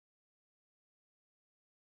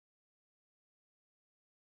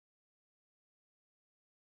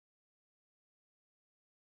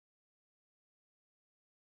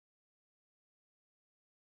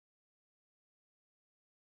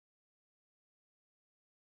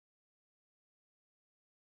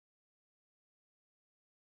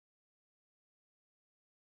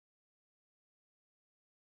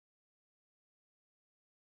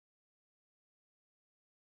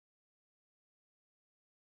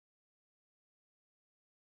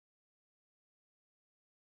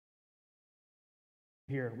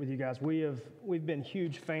Here with you guys. We've been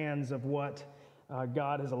huge fans of what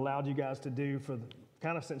God has allowed you guys to do for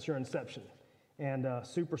kind of since your inception, and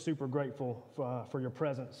super grateful for your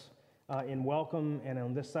presence in Welcome and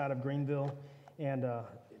on this side of Greenville. And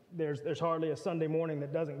there's hardly a Sunday morning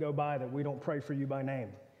that doesn't go by that we don't pray for you by name,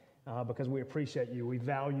 because we appreciate you, we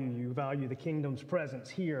value the kingdom's presence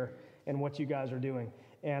here and what you guys are doing.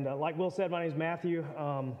 And like Will said, my name is Matthew.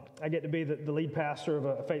 I get to be the lead pastor of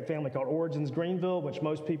a faith family called Origins Greenville, which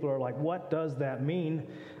most people are like, what does that mean?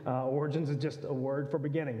 Origins is just a word for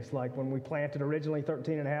beginnings. Like when we planted originally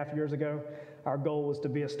 13 and a half years ago, our goal was to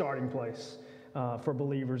be a starting place for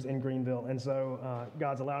believers in Greenville. And so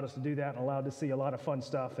God's allowed us to do that and allowed to see a lot of fun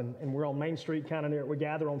stuff. And we're on Main Street, kind of near, we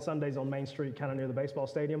gather on Sundays on Main Street, kind of near the baseball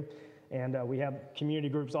stadium. And we have community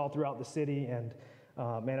groups all throughout the city, and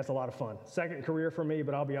man, it's a lot of fun. Second career for me,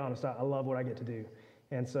 but I'll be honest, I love what I get to do.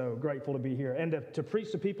 And so grateful to be here. And to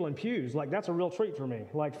preach to people in pews, like that's a real treat for me.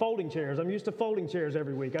 Like folding chairs, I'm used to folding chairs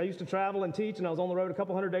every week. I used to travel and teach, and I was on the road a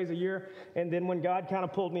couple hundred days a year. And then when God kind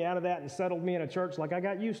of pulled me out of that and settled me in a church, like I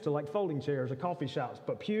got used to like folding chairs or coffee shops.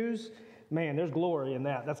 But pews, man, there's glory in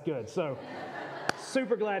that. That's good. So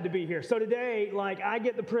super glad to be here. So today, like I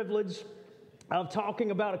get the privilege of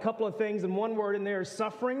talking about a couple of things, and one word in there is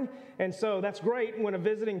suffering. And so that's great when a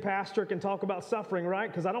visiting pastor can talk about suffering, right?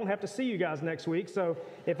 Because I don't have to see you guys next week. So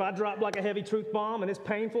if I drop like a heavy truth bomb and it's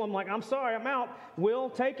painful, I'm like, I'm sorry, I'm out. We'll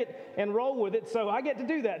take it and roll with it. So I get to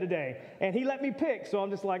do that today. And he let me pick. So I'm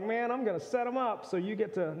just like, man, I'm going to set them up so you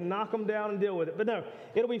get to knock them down and deal with it. But no,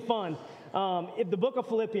 it'll be fun. If the book of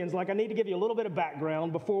Philippians, like I need to give you a little bit of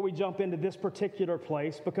background before we jump into this particular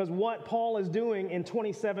place, because what Paul is doing in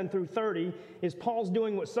 27 through 30 is Paul's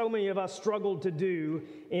doing what so many of us struggled to do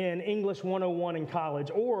in English 101 in college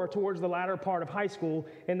or towards the latter part of high school,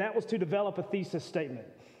 and that was to develop a thesis statement.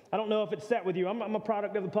 I don't know if it's set with you. I'm a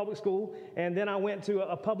product of the public school, and then I went to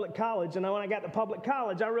a public college, and when I got to public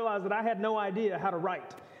college, I realized that I had no idea how to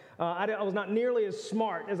write. I was not nearly as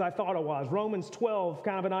smart as I thought I was. Romans 12,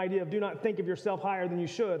 kind of an idea of do not think of yourself higher than you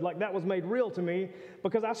should. Like that was made real to me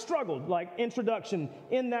because I struggled. Like introduction,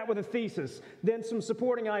 in that with a thesis, then some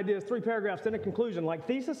supporting ideas, 3 paragraphs, then a conclusion. Like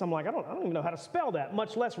thesis, I'm like, I don't even know how to spell that,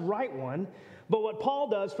 much less write one. But what Paul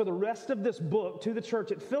does for the rest of this book to the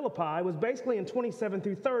church at Philippi was basically in 27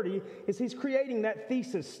 through 30 is he's creating that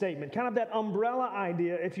thesis statement, kind of that umbrella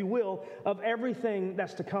idea, if you will, of everything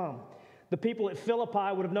that's to come. The people at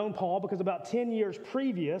Philippi would have known Paul because about 10 years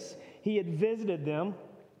previous, he had visited them,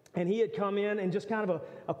 and he had come in just kind of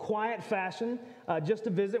a quiet fashion, just to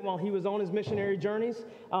visit while he was on his missionary journeys.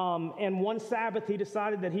 And one Sabbath, he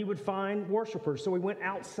decided that he would find worshipers. So he went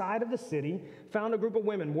outside of the city, found a group of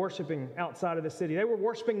women worshiping outside of the city. They were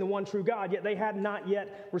worshiping the one true God, yet they had not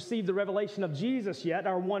yet received the revelation of Jesus yet,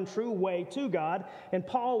 our one true way to God. And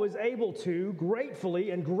Paul was able to gratefully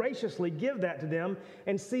and graciously give that to them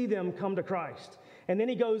and see them come to Christ. And then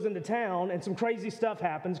he goes into town, and some crazy stuff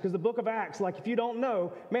happens because the book of Acts, like if you don't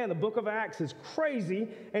know, man, the book of Acts is crazy.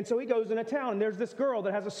 And so he goes into town, and there's this girl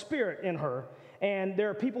that has a spirit in her. And there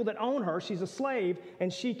are people that own her. She's a slave,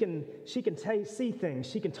 and she can see things.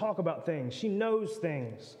 She can talk about things. She knows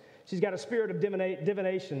things. She's got a spirit of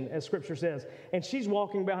divination, as Scripture says. And she's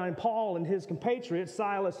walking behind Paul and his compatriots.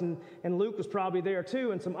 Silas and Luke was probably there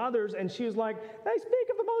too, and some others. And she was like, they speak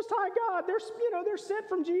of the Most High God. They're sent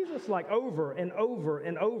from Jesus, like over and over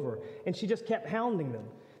and over. And she just kept hounding them.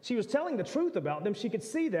 She was telling the truth about them. She could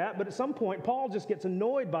see that. But at some point, Paul just gets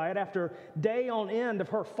annoyed by it after day on end of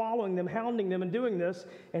her following them, hounding them, and doing this.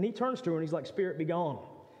 And he turns to her and he's like, Spirit, be gone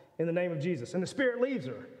in the name of Jesus. And the Spirit leaves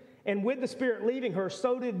her. And with the Spirit leaving her,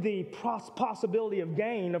 so did the possibility of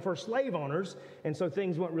gain of her slave owners. And so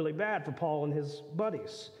things went really bad for Paul and his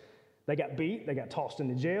buddies. They got beat, they got tossed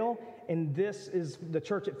into jail, and this is the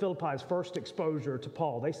church at Philippi's first exposure to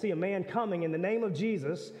Paul. They see a man coming in the name of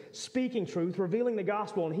Jesus, speaking truth, revealing the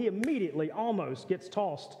gospel, and he immediately almost gets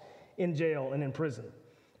tossed in jail and in prison.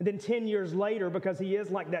 And then 10 years later, because he is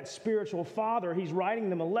like that spiritual father, he's writing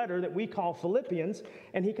them a letter that we call Philippians,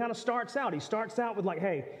 and he kind of starts out. He starts out with like,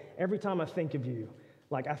 hey, every time I think of you,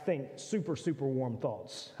 like I think super warm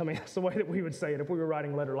thoughts. I mean, that's the way that we would say it if we were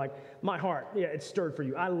writing a letter. Like, my heart, yeah, it's stirred for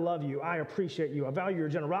you. I love you. I appreciate you. I value your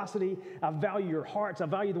generosity. I value your hearts. I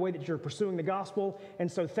value the way that you're pursuing the gospel,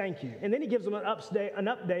 and so thank you. And then he gives them an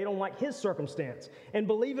update on like his circumstance. And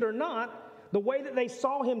believe it or not, the way that they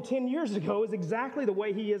saw him 10 years ago is exactly the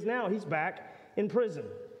way he is now. He's back in prison.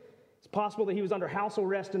 It's possible that he was under house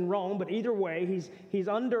arrest in Rome, but either way, he's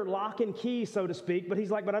under lock and key, so to speak. But he's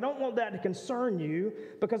like, but I don't want that to concern you,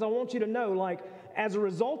 because I want you to know, like, as a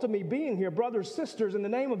result of me being here, brothers, sisters, in the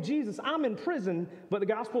name of Jesus, I'm in prison, but the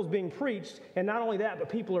gospel is being preached. And not only that, but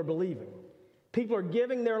people are believing. People are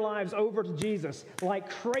giving their lives over to Jesus like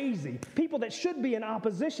crazy. People that should be in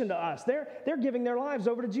opposition to us, they're giving their lives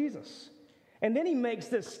over to Jesus. And then he makes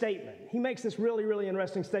this statement. He makes this really, really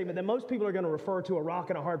interesting statement that most people are going to refer to a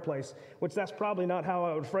rock and a hard place, which that's probably not how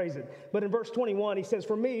I would phrase it. But in verse 21, he says,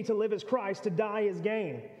 "For me to live is Christ, to die is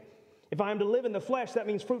gain. If I am to live in the flesh, that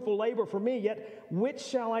means fruitful labor for me. Yet which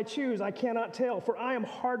shall I choose? I cannot tell, for I am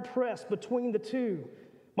hard-pressed between the two.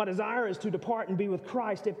 My desire is to depart and be with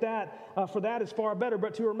Christ, for that is far better.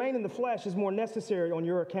 But to remain in the flesh is more necessary on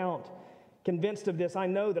your account. Convinced of this, I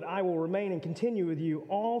know that I will remain and continue with you,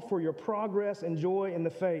 all for your progress and joy in the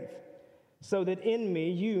faith, so that in me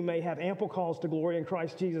you may have ample cause to glory in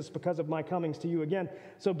Christ Jesus because of my comings to you again."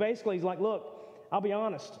 So basically, he's like, look, I'll be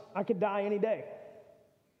honest, I could die any day.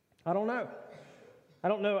 I don't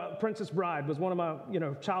know. Princess Bride was one of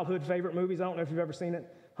my childhood favorite movies. I don't know if you've ever seen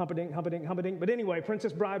it. Humperdinck, Humperdinck, Humperdinck. But anyway,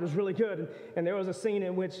 Princess Bride was really good. And there was a scene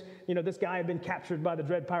in which, this guy had been captured by the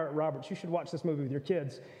Dread Pirate Roberts. You should watch this movie with your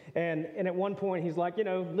kids. And at one point, he's like,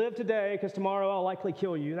 live today because tomorrow I'll likely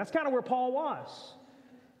kill you. That's kind of where Paul was.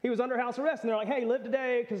 He was under house arrest. And they're like, hey, live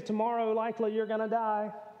today because tomorrow likely you're going to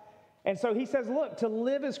die. And so he says, look, to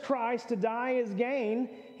live is Christ, to die is gain.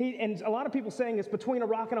 And a lot of people saying it's between a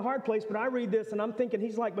rock and a hard place. But I read this and I'm thinking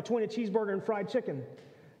he's like between a cheeseburger and fried chicken.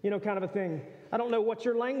 Kind of a thing. I don't know what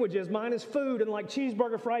your language is. Mine is food, and like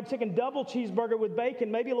cheeseburger, fried chicken, double cheeseburger with bacon,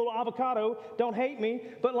 maybe a little avocado. Don't hate me.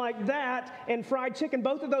 But like that and fried chicken,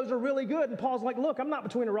 both of those are really good. And Paul's like, look, I'm not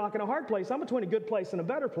between a rock and a hard place. I'm between a good place and a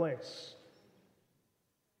better place.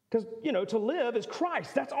 Because, to live is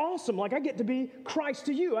Christ. That's awesome. Like I get to be Christ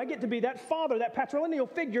to you. I get to be that father, that patrilineal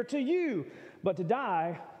figure to you. But to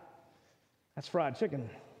die, that's fried chicken.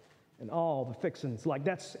 And all the fixings, like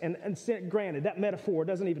that's, and granted, that metaphor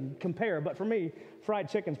doesn't even compare, but for me, fried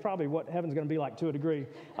chicken's probably what heaven's going to be like to a degree.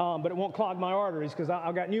 But it won't clog my arteries because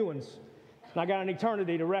I've got new ones. And I got an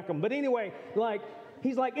eternity to wreck them. But anyway,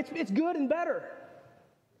 he's like, it's good and better.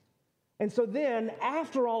 And so then,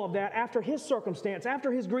 after all of that, after his circumstance,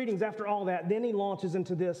 after his greetings, after all that, then he launches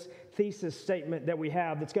into this thesis statement that we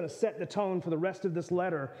have that's going to set the tone for the rest of this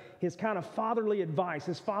letter, his kind of fatherly advice,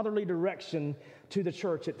 his fatherly direction to the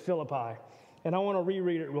church at Philippi. And I want to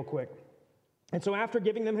reread it real quick. And so after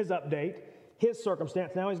giving them his update, his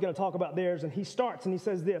circumstance, now he's going to talk about theirs, and he starts and he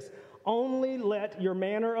says this, "Only let your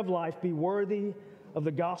manner of life be worthy of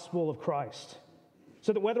the gospel of Christ,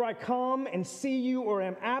 so that whether I come and see you or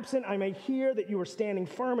am absent, I may hear that you are standing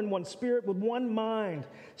firm in one spirit with one mind,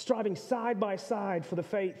 striving side by side for the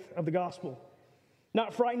faith of the gospel.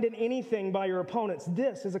 Not frightened in anything by your opponents.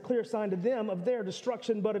 This is a clear sign to them of their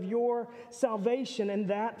destruction, but of your salvation, and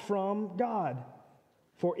that from God.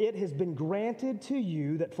 For it has been granted to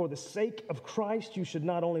you that for the sake of Christ you should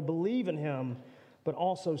not only believe in him, but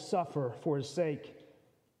also suffer for his sake,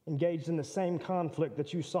 engaged in the same conflict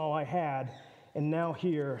that you saw I had, and now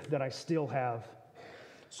hear that I still have."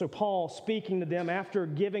 So Paul, speaking to them after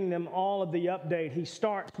giving them all of the update, he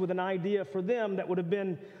starts with an idea for them that would have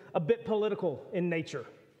been a bit political in nature.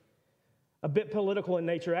 A bit political in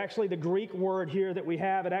nature. Actually, the Greek word here that we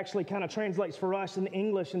have, it actually kind of translates for us in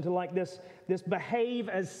English into like this behave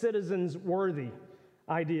as citizens worthy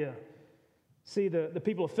idea. See, the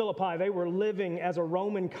people of Philippi, they were living as a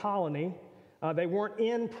Roman colony. They weren't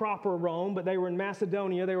in proper Rome, but they were in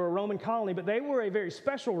Macedonia. They were a Roman colony, but they were a very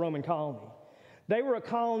special Roman colony. They were a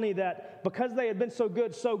colony that, because they had been so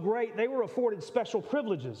good, so great, they were afforded special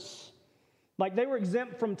privileges. Like they were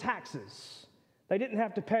exempt from taxes. They didn't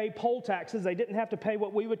have to pay poll taxes. They didn't have to pay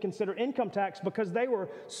what we would consider income tax because they were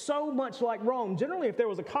so much like Rome. Generally, if there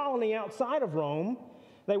was a colony outside of Rome,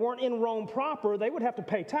 they weren't in Rome proper, they would have to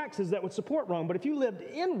pay taxes that would support Rome. But if you lived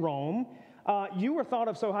in Rome, you were thought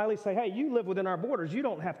of so highly, say, hey, you live within our borders, you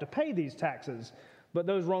don't have to pay these taxes. But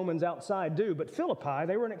those Romans outside do. But Philippi,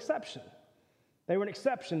 they were an exception. They were an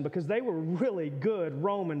exception because they were really good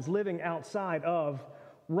Romans living outside of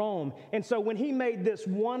Rome. And so when he made this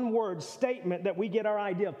one-word statement that we get our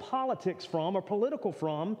idea of politics from or political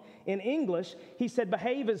from in English, he said,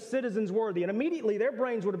 behave as citizens worthy. And immediately their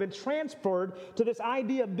brains would have been transferred to this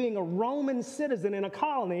idea of being a Roman citizen in a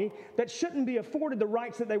colony that shouldn't be afforded the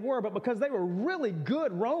rights that they were, but because they were really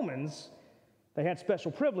good Romans, they had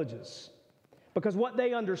special privileges. Because what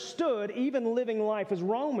they understood, even living life as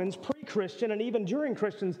Romans, pre-Christian and even during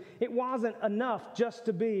Christians, it wasn't enough just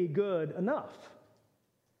to be good enough.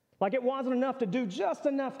 Like it wasn't enough to do just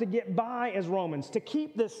enough to get by as Romans, to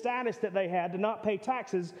keep the status that they had, to not pay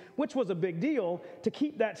taxes, which was a big deal. To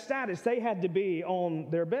keep that status, they had to be on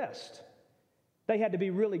their best. They had to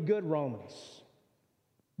be really good Romans,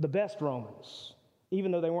 the best Romans,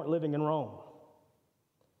 even though they weren't living in Rome.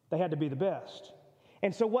 They had to be the best.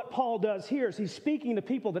 And so what Paul does here is he's speaking to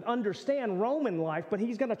people that understand Roman life, but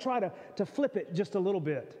he's going to try to flip it just a little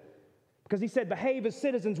bit. Because he said, behave as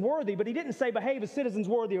citizens worthy, but he didn't say behave as citizens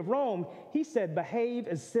worthy of Rome. He said, behave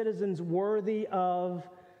as citizens worthy of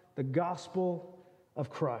the gospel of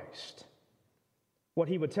Christ. What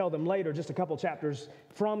he would tell them later, just a couple chapters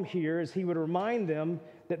from here, is he would remind them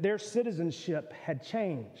that their citizenship had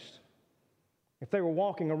changed. If they were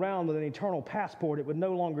walking around with an eternal passport, it would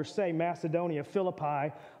no longer say Macedonia,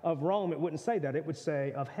 Philippi of Rome. It wouldn't say that. It would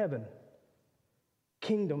say of heaven,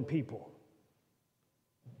 kingdom people.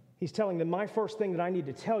 He's telling them, my first thing that I need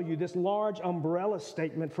to tell you, this large umbrella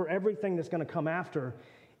statement for everything that's going to come after,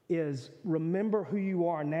 is remember who you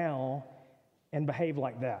are now and behave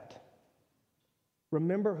like that.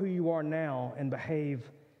 Remember who you are now and behave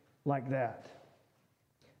like that.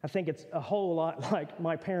 I think it's a whole lot like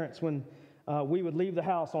my parents when we would leave the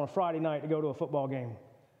house on a Friday night to go to a football game.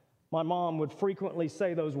 My mom would frequently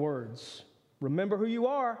say those words, remember who you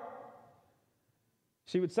are.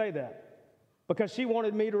 She would say that because she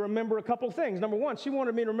wanted me to remember a couple things. Number one, she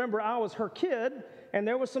wanted me to remember I was her kid, and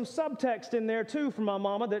there was some subtext in there too from my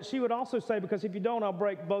mama that she would also say, because if you don't, I'll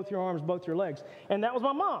break both your arms, both your legs. And that was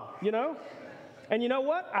my mom, you know? And you know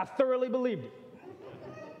what? I thoroughly believed it.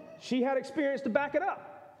 She had experience to back it up.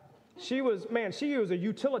 She was a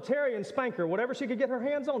utilitarian spanker. Whatever she could get her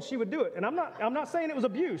hands on, she would do it. And I'm not saying it was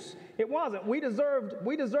abuse. It wasn't. We deserved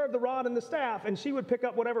the rod and the staff, and she would pick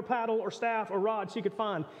up whatever paddle or staff or rod she could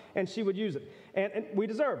find, and she would use it. And we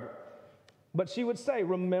deserved it. But she would say,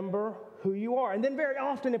 remember who you are. And then very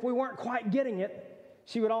often, if we weren't quite getting it,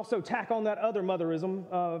 she would also tack on that other motherism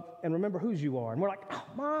of, and remember whose you are. And we're like, oh,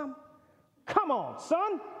 Mom, come on,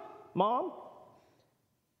 son, Mom.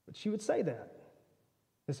 But she would say that.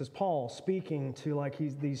 This is Paul speaking to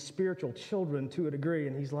these spiritual children to a degree,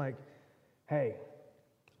 and he's like, hey,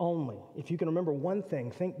 only if you can remember one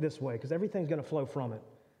thing, think this way, because everything's going to flow from it.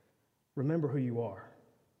 Remember who you are.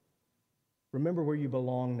 Remember where you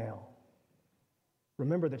belong now.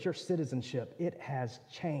 Remember that your citizenship, it has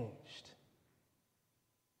changed.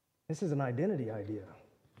 This is an identity idea.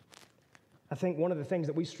 I think one of the things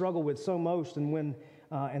that we struggle with so most,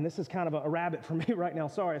 and this is kind of a rabbit for me right now.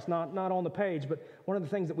 Sorry, it's not on the page, but one of the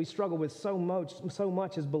things that we struggle with so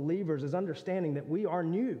much as believers is understanding that we are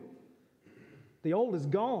new. The old is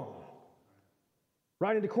gone.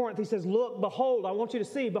 Writing to Corinth, he says, look, behold, I want you to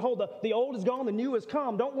see, behold, the old is gone, the new has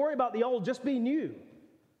come. Don't worry about the old, just be new.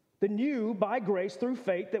 The new by grace through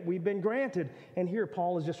faith that we've been granted. And here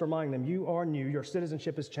Paul is just reminding them, you are new, your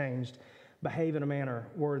citizenship has changed. Behave in a manner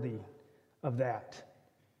worthy of that.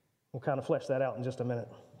 We'll kind of flesh that out in just a minute.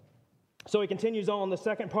 So he continues on the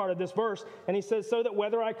second part of this verse, and he says, so that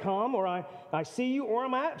whether I come or I see you or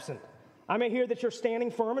I'm absent, I may hear that you're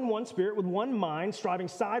standing firm in one spirit with one mind, striving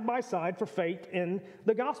side by side for faith in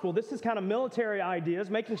the gospel. This is kind of military ideas,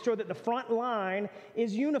 making sure that the front line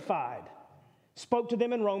is unified. Spoke to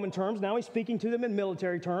them in Roman terms. Now he's speaking to them in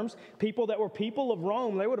military terms. People that were people of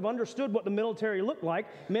Rome, they would have understood what the military looked like.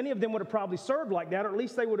 Many of them would have probably served like that, or at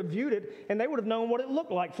least they would have viewed it, and they would have known what it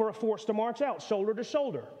looked like for a force to march out, shoulder to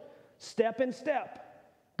shoulder, step in step,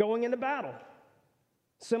 going into battle.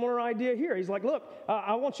 Similar idea here. He's like, look,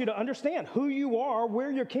 I want you to understand who you are,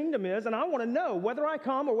 where your kingdom is, and I want to know whether I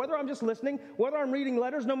come or whether I'm just listening, whether I'm reading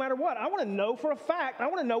letters, no matter what. I want to know for a fact. I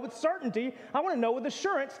want to know with certainty. I want to know with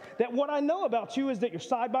assurance that what I know about you is that you're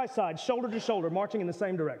side by side, shoulder to shoulder, marching in the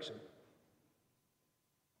same direction.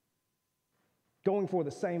 Going for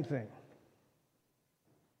the same thing.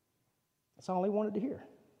 That's all he wanted to hear.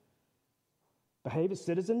 Behave as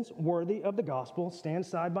citizens worthy of the gospel, stand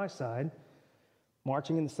side by side,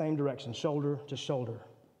 marching in the same direction, shoulder to shoulder.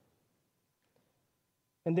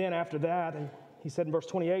 And then after that, he said in verse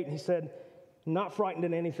 28, he said, not frightened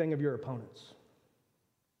in anything of your opponents.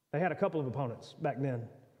 They had a couple of opponents back then.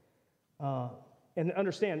 And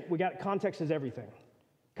understand, context is everything.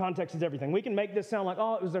 Context is everything. We can make this sound like,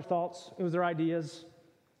 oh, it was their thoughts, it was their ideas,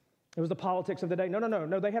 it was the politics of the day.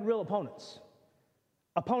 No, they had real opponents.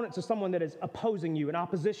 Opponents are someone that is opposing you, in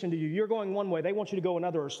opposition to you. You're going one way, they want you to go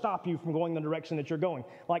another, or stop you from going the direction that you're going,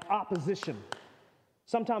 like opposition.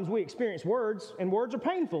 Sometimes we experience words, and words are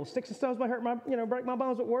painful. Sticks and stones might hurt break my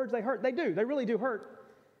bones, but words, they hurt. They do. They really do hurt.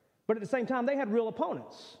 But at the same time, they had real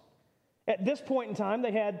opponents. At this point in time,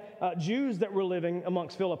 they had Jews that were living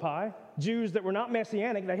amongst Philippi, Jews that were not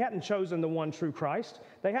messianic. They hadn't chosen the one true Christ.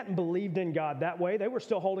 They hadn't believed in God that way. They were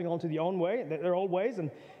still holding on to their old ways.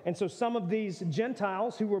 And so some of these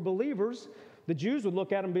Gentiles who were believers, the Jews would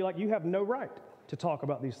look at them and be like, you have no right to talk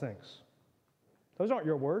about these things. Those aren't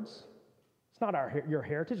your words. It's not your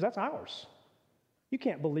heritage. That's ours. You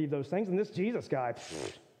can't believe those things. And this Jesus guy,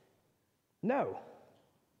 no.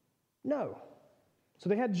 No. So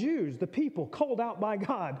they had Jews, the people called out by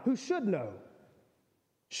God, who should know,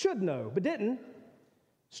 but didn't.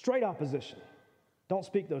 Straight opposition. Don't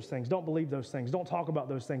speak those things. Don't believe those things. Don't talk about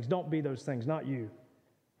those things. Don't be those things, not you.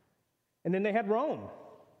 And then they had Rome.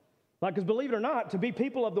 Like, because believe it or not, to be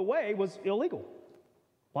people of the way was illegal.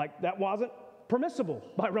 Like, that wasn't permissible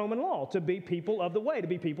by Roman law, to be people of the way, to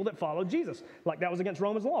be people that followed Jesus. Like, that was against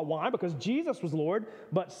Roman law. Why? Because Jesus was Lord,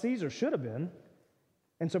 but Caesar should have been.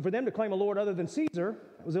 And so for them to claim a Lord other than Caesar,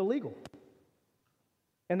 it was illegal.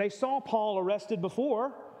 And they saw Paul arrested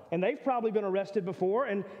before, and they've probably been arrested before,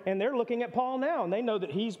 and they're looking at Paul now, and they know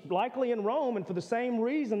that he's likely in Rome, and for the same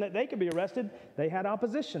reason that they could be arrested, they had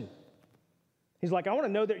opposition. He's like, I want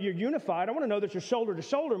to know that you're unified. I want to know that you're shoulder to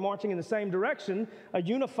shoulder marching in the same direction, a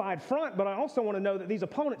unified front, but I also want to know that these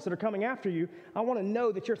opponents that are coming after you, I want to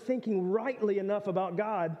know that you're thinking rightly enough about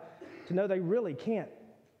God to know they really can't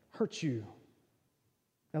hurt you.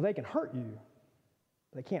 Now, they can hurt you,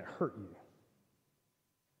 but they can't hurt you.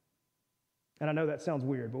 And I know that sounds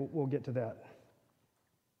weird, but we'll get to that.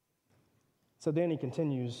 So then he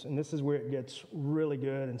continues, and this is where it gets really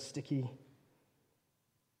good and sticky.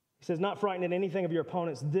 He says, not frightened at anything of your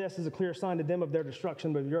opponents. This is a clear sign to them of their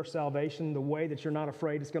destruction, but your salvation. The way that you're not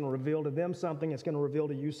afraid, it's going to reveal to them something. It's going to reveal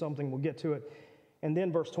to you something. We'll get to it. And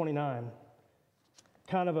then verse 29,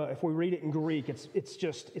 kind of if we read it in Greek,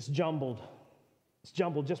 it's jumbled. It's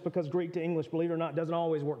jumbled just because Greek to English, believe it or not, doesn't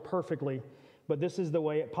always work perfectly. But this is the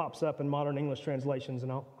way it pops up in modern English translations,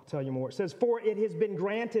 and I'll tell you more. It says, for it has been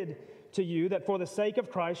granted to you that for the sake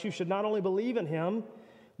of Christ you should not only believe in him,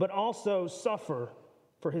 but also suffer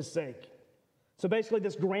for his sake. So basically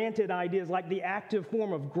this granted idea is like the active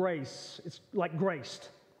form of grace. It's like graced.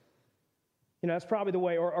 You know, that's probably the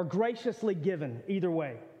way, or graciously given, either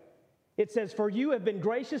way. It says, for you have been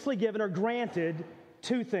graciously given or granted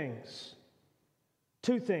two things.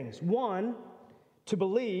 Two things. One, to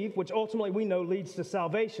believe, which ultimately we know leads to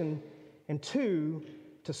salvation, and two,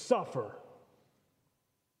 to suffer.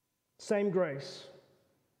 Same grace.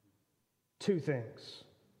 Two things.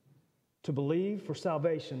 To believe for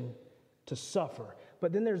salvation, to suffer.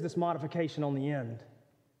 But then there's this modification on the end,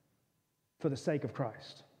 for the sake of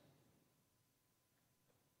Christ.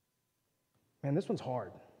 Man, this one's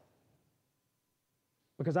hard.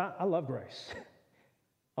 Because I love grace.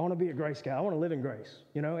 I want to be a grace guy. I want to live in grace,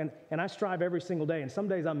 you know, and I strive every single day, and some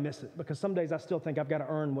days I miss it because some days I still think I've got to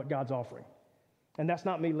earn what God's offering. And that's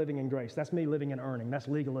not me living in grace. That's me living in earning. That's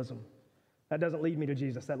legalism. That doesn't lead me to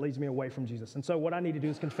Jesus. That leads me away from Jesus. And so what I need to do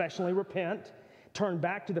is confessionally repent, turn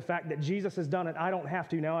back to the fact that Jesus has done it. I don't have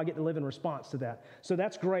to. Now I get to live in response to that. So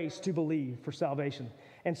that's grace to believe for salvation.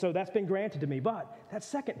 And so that's been granted to me. But that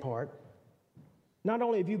second part, not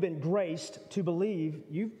only have you been graced to believe,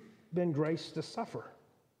 you've been graced to suffer.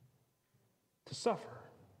 To suffer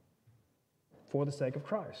for the sake of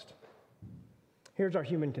Christ. Here's our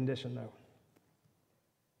human condition, though.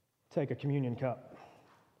 Take a communion cup.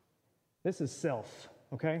 This is self,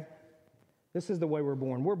 okay? This is the way we're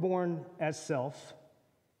born. We're born as self,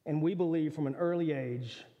 and we believe from an early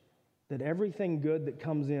age that everything good that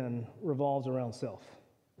comes in revolves around self.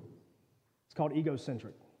 It's called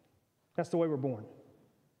egocentric. That's the way we're born.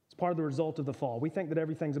 It's part of the result of the fall. We think that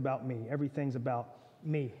everything's about me. Everything's about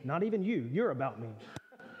me. Not even you. You're about me.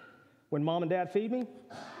 When mom and dad feed me,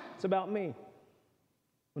 it's about me.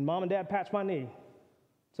 When mom and dad patch my knee,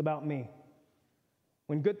 it's about me.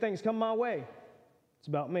 When good things come my way, it's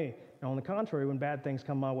about me. Now, on the contrary, when bad things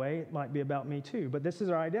come my way, it might be about me too. But this is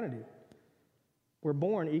our identity. We're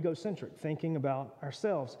born egocentric, thinking about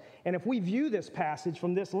ourselves. And if we view this passage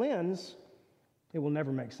from this lens, it will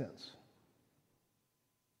never make sense.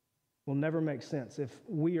 It will never make sense if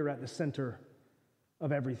we are at the center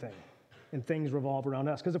of everything and things revolve around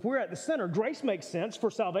us. Because if we're at the center, grace makes sense for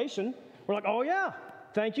salvation. We're like, oh yeah,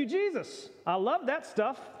 thank you, Jesus. I love that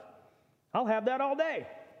stuff. I'll have that all day.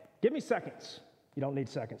 Give me seconds. You don't need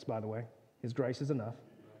seconds, by the way. His grace is enough.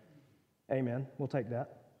 Amen. We'll take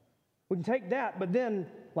that. We can take that, but then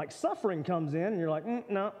like suffering comes in and you're like,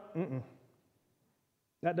 no.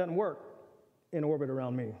 That doesn't work in orbit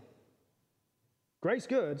around me. Grace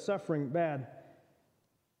good, suffering bad.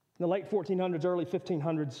 In the late 1400s, early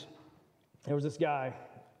 1500s, there was this guy,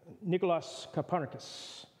 Nicolaus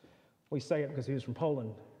Copernicus. We say it because he was from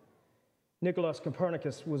Poland. Nicolaus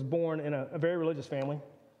Copernicus was born in a very religious family.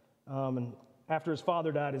 And after his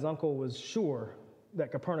father died, his uncle was sure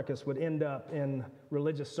that Copernicus would end up in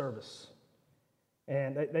religious service.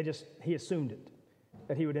 And he assumed it,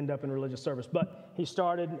 that he would end up in religious service. But he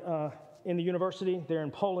started in the university there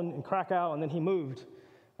in Poland, in Krakow, and then he moved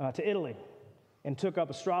to Italy and took up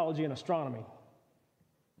astrology and astronomy.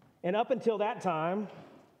 And up until that time,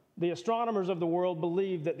 the astronomers of the world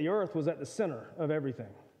believed that the earth was at the center of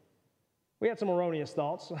everything. We had some erroneous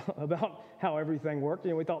thoughts about how everything worked.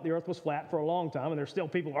 We thought the earth was flat for a long time, and there's still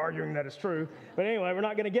people arguing that it's true. But anyway, we're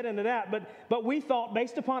not going to get into that. But we thought,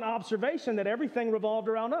 based upon observation, that everything revolved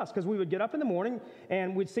around us, because we would get up in the morning,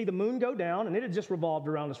 and we'd see the moon go down, and it had just revolved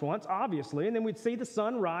around us once, obviously. And then we'd see the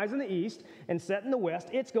sun rise in the east and set in the west.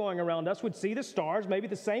 It's going around us. We'd see the stars, maybe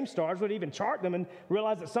the same stars. We'd even chart them and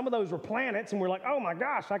realize that some of those were planets, and we're like, oh my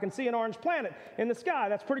gosh, I can see an orange planet in the sky.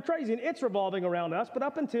 That's pretty crazy, and it's revolving around us. But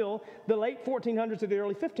up until the late 1400s to the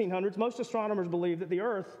early 1500s, most astronomers believed that the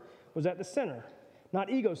earth was at the center, not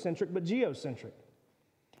egocentric, but geocentric.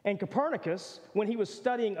 And Copernicus, when he was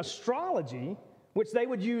studying astrology, which they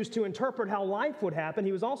would use to interpret how life would happen,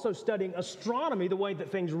 he was also studying astronomy, the way that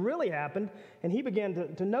things really happened, and he began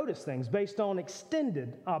to notice things based on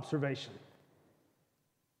extended observation.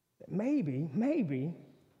 Maybe,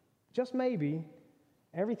 just maybe,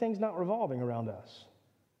 everything's not revolving around us.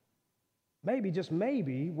 Maybe, just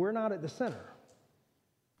maybe, we're not at the center.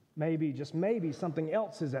 Maybe, just maybe, something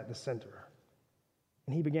else is at the center.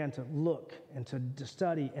 And he began to look and to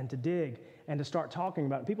study and to dig and to start talking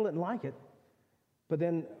about it. People didn't like it. But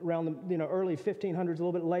then around the early 1500s, a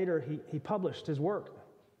little bit later, he published his work.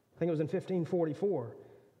 I think it was in 1544,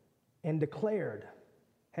 and declared,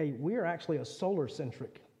 hey, we are actually a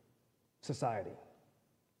solar-centric society.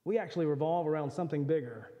 We actually revolve around something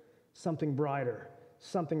bigger, something brighter,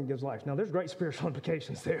 something that gives life. Now, there's great spiritual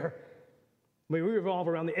implications there. I mean, we revolve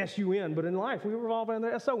around the S-U-N, but in life, we revolve around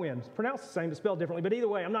the S-O-N. It's pronounced the same, but spelled differently. But either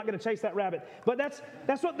way, I'm not going to chase that rabbit. But that's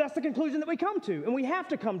the conclusion that we come to, and we have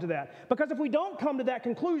to come to that. Because if we don't come to that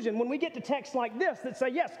conclusion, when we get to texts like this that say,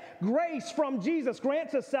 yes, grace from Jesus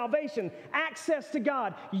grants us salvation, access to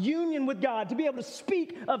God, union with God, to be able to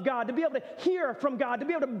speak of God, to be able to hear from God, to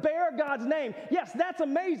be able to bear God's name, yes, that's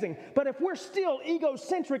amazing. But if we're still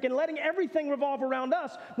egocentric and letting everything revolve around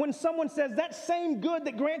us, when someone says that same good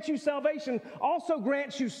that grants you salvation also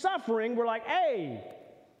grants you suffering, we're like, hey,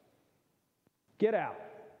 get out.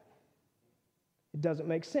 It doesn't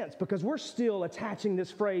make sense because we're still attaching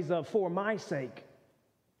this phrase of for my sake,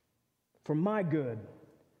 for my good,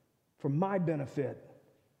 for my benefit,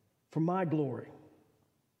 for my glory.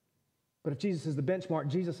 But if Jesus is the benchmark,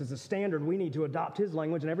 Jesus is the standard, we need to adopt his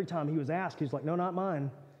language. And every time he was asked, he's like, no, not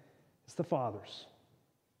mine. It's the Father's.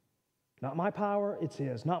 Not my power, it's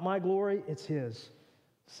his. Not my glory, it's his.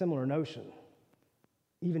 Similar notion.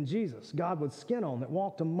 Even Jesus, God with skin on, that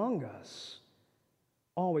walked among us,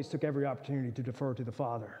 always took every opportunity to defer to the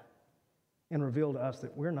Father and reveal to us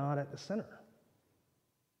that we're not at the center.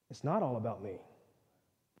 It's not all about me.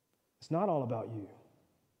 It's not all about you.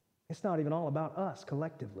 It's not even all about us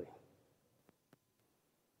collectively.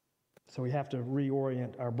 So we have to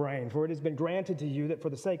reorient our brain. For it has been granted to you that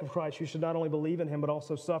for the sake of Christ you should not only believe in him but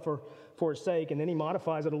also suffer for his sake. And then he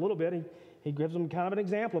modifies it a little bit. He gives them kind of an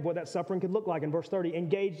example of what that suffering could look like in verse 30.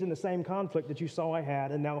 Engaged in the same conflict that you saw I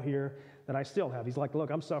had and now hear that I still have. He's like, look,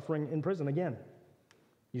 I'm suffering in prison again.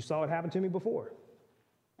 You saw it happen to me before.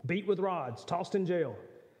 Beat with rods, tossed in jail.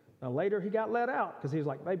 Now later he got let out because he was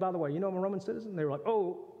like, hey, by the way, you know I'm a Roman citizen? They were like,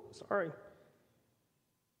 oh, sorry.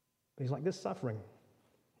 But he's like, this suffering,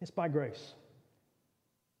 it's by grace.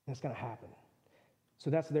 And it's going to happen. So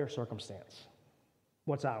that's their circumstance.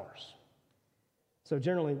 What's ours? So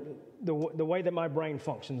generally, the way that my brain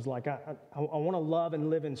functions, like I want to love and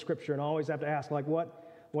live in Scripture, and I always have to ask, like,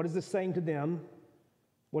 what is this saying to them?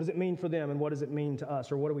 What does it mean for them, and what does it mean to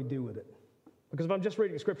us, or what do we do with it? Because if I'm just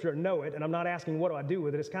reading Scripture and know it, and I'm not asking what do I do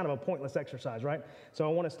with it, it's kind of a pointless exercise, right? So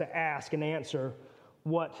I want us to ask and answer,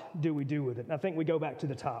 what do we do with it? And I think we go back to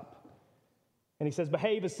the top. And he says,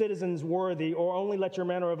 behave as citizens worthy, or only let your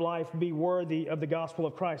manner of life be worthy of the gospel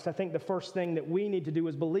of Christ. I think the first thing that we need to do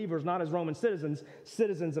as believers, not as Roman citizens,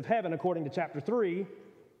 citizens of heaven, according to chapter 3,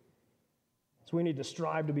 is we need to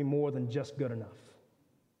strive to be more than just good enough.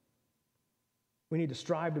 We need to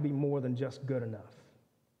strive to be more than just good enough.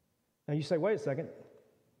 Now you say, wait a second,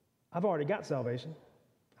 I've already got salvation.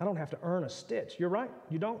 I don't have to earn a stitch. You're right,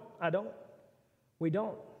 you don't, I don't, we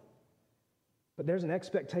don't. But there's an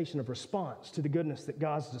expectation of response to the goodness that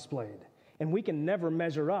God's displayed. And we can never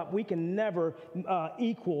measure up. We can never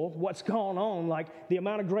equal what's gone on, like the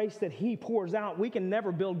amount of grace that he pours out. We can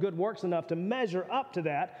never build good works enough to measure up to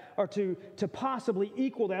that or to possibly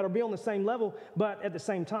equal that or be on the same level. But at the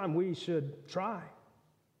same time, we should try.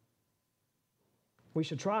 We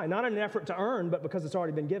should try, not in an effort to earn, but because it's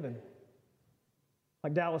already been given.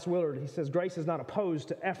 Like Dallas Willard, he says, grace is not opposed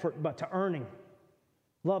to effort, but to earning.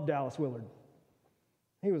 Love Dallas Willard.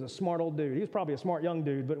 He was a smart old dude. He was probably a smart young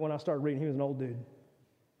dude, but when I started reading, he was an old dude.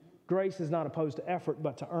 Grace is not opposed to effort,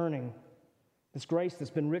 but to earning. This grace that's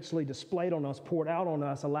been richly displayed on us, poured out on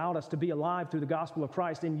us, allowed us to be alive through the gospel of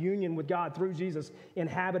Christ, in union with God through Jesus,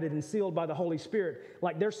 inhabited and sealed by the Holy Spirit.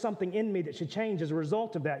 Like there's something in me that should change as a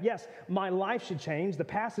result of that. Yes, my life should change. The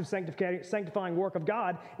passive sanctifying work of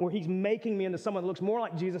God, where He's making me into someone that looks more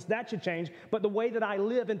like Jesus, that should change. But the way that I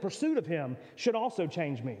live in pursuit of Him should also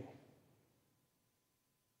change me.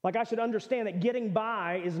 Like I should understand that getting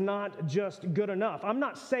by is not just good enough. I'm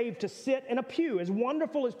not saved to sit in a pew, as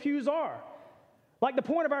wonderful as pews are. Like the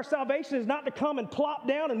point of our salvation is not to come and plop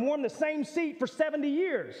down and warm the same seat for 70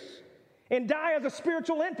 years and die as a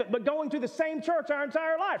spiritual infant, but going to the same church our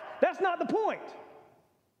entire life. That's not the point.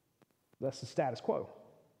 That's the status quo.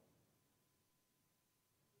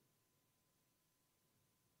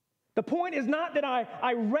 The point is not that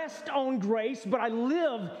I rest on grace, but I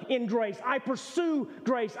live in grace. I pursue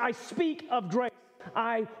grace. I speak of grace.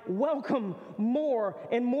 I welcome more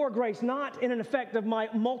and more grace, not in an effect of my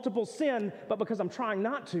multiple sin, but because I'm trying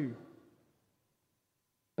not to.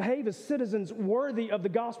 Behave as citizens worthy of the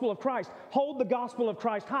gospel of Christ. Hold the gospel of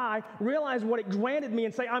Christ high. Realize what it granted me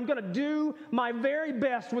and say, I'm going to do my very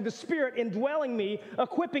best with the Spirit indwelling me,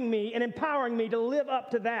 equipping me, and empowering me to live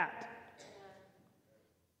up to that.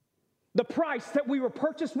 The price that we were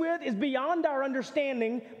purchased with is beyond our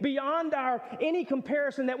understanding, beyond any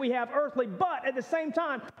comparison that we have earthly. But at the same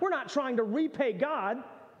time, we're not trying to repay God,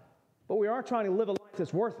 but we are trying to live a life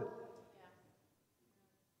that's worth it.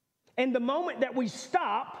 And the moment that we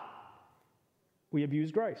stop, we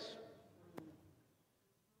abuse grace.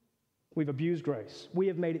 We've abused grace. We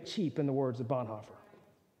have made it cheap, in the words of Bonhoeffer.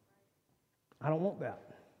 I don't want that.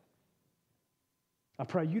 I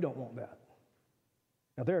pray you don't want that.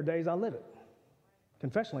 Now, there are days I live it.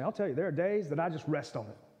 Confessionally, I'll tell you, there are days that I just rest on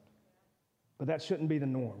it. But that shouldn't be the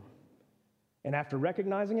norm. And after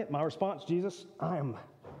recognizing it, my response, Jesus, I am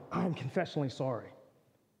confessionally sorry.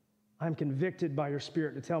 I'm convicted by your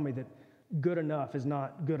Spirit to tell me that good enough is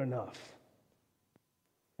not good enough.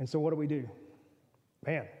 And so what do?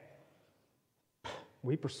 Man,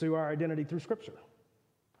 we pursue our identity through Scripture.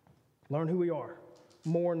 Learn who we are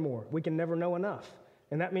more and more. We can never know enough.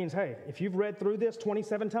 And that means, hey, if you've read through this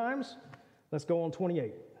 27 times, let's go on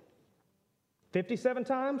 28. 57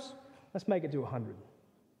 times, let's make it to 100.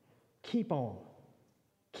 Keep on.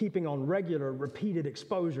 Keeping on regular, repeated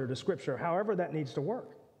exposure to Scripture, however that needs to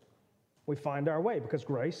work. We find our way because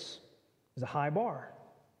grace is a high bar.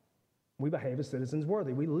 We behave as citizens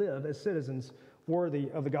worthy. We live as citizens worthy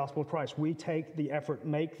of the gospel of Christ. We take the effort,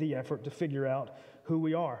 make the effort to figure out who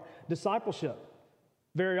we are. Discipleship.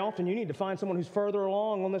 Very often you need to find someone who's further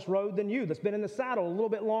along on this road than you, that's been in the saddle a little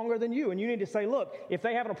bit longer than you, and you need to say, look, if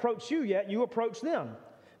they haven't approached you yet, you approach them.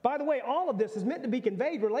 By the way, all of this is meant to be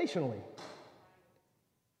conveyed relationally.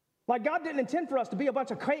 Like God didn't intend for us to be a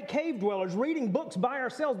bunch of cave dwellers reading books by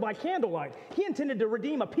ourselves by candlelight. He intended to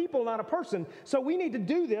redeem a people, not a person. So we need to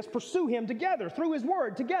do this, pursue Him together, through His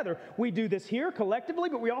Word together. We do this here collectively,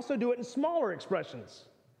 but we also do it in smaller expressions.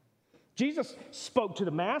 Jesus spoke to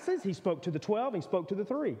the masses, He spoke to the 12, He spoke to the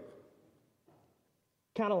 3.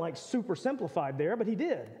 Kind of like super simplified there, but He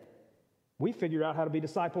did. We figure out how to be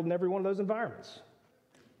discipled in every one of those environments.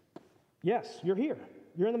 Yes, you're here.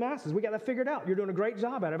 You're in the masses. We got that figured out. You're doing a great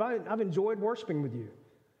job at it. I've enjoyed worshiping with you.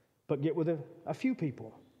 But get with a few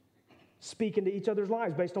people. Speak into each other's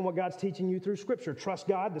lives based on what God's teaching you through Scripture. Trust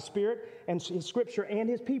God, the Spirit, and His Scripture and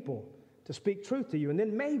His people to speak truth to you. And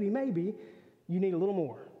then maybe you need a little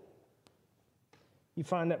more. You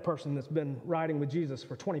find that person that's been riding with Jesus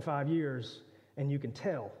for 25 years, and you can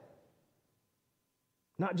tell.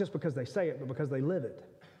 Not just because they say it, but because they live it.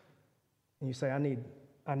 And you say, I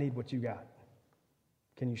need what you got.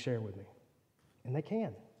 Can you share with me? And they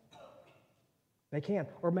can. They can.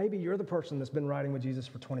 Or maybe you're the person that's been riding with Jesus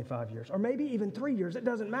for 25 years. Or maybe even 3 years. It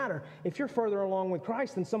doesn't matter. If you're further along with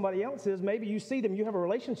Christ than somebody else is, maybe you see them, you have a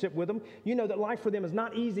relationship with them. You know that life for them is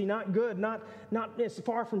not easy, not good, not it's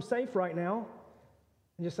far from safe right now.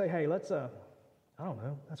 And just say, hey, let's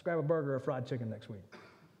grab a burger or fried chicken next week.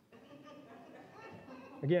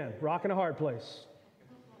 Again, rock in a hard place.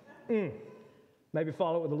 Maybe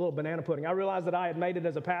follow it with a little banana pudding. I realized that I had made it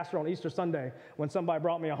as a pastor on Easter Sunday when somebody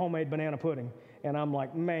brought me a homemade banana pudding. And I'm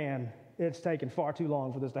like, man, it's taken far too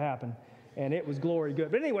long for this to happen. And it was glory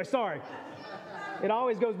good. But anyway, sorry. It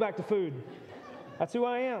always goes back to food. That's who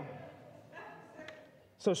I am.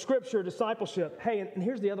 So Scripture, discipleship. Hey, and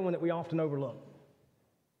here's the other one that we often overlook.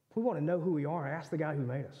 If we want to know who we are, ask the guy who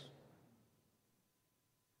made us.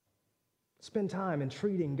 Spend time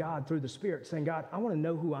entreating God through the Spirit, saying, God, I want to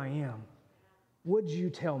know who I am. Would you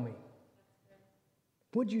tell me?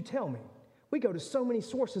 Would you tell me? We go to so many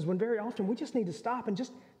sources when very often we just need to stop and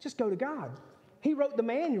just go to God. He wrote the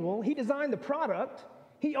manual. He designed the product.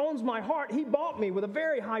 He owns my heart. He bought me with a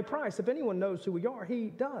very high price. If anyone knows who we are, he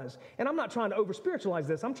does. And I'm not trying to over-spiritualize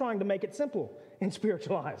this. I'm trying to make it simple and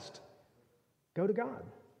spiritualized. Go to God.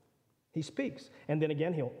 He speaks. And then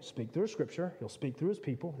again, he'll speak through his scripture. He'll speak through his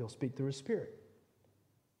people. He'll speak through his spirit.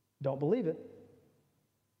 Don't believe it.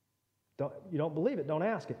 You don't believe it, don't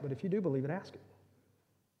ask it. But if you do believe it, ask it.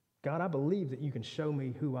 God, I believe that you can show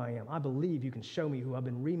me who I am. I believe you can show me who I've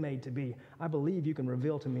been remade to be. I believe you can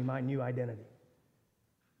reveal to me my new identity.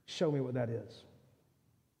 Show me what that is.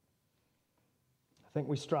 I think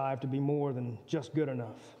we strive to be more than just good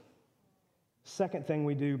enough. Second thing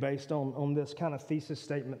we do based on this kind of thesis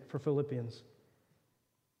statement for Philippians,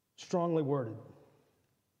 strongly worded,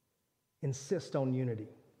 insist on unity.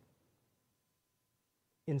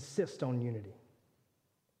 Insist on unity.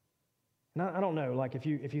 And I don't know, like if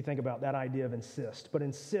you think about that idea of insist, but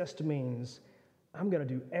insist means I'm going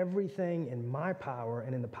to do everything in my power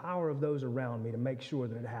and in the power of those around me to make sure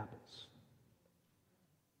that it happens.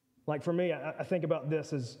 Like for me, I think about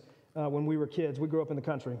this as when we were kids. We grew up in the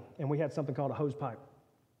country, and we had something called a hose pipe.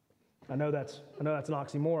 I know that's an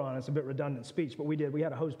oxymoron. It's a bit redundant speech, but we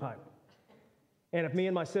had a hose pipe. And if me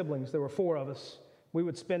and my siblings, there were 4 of us, we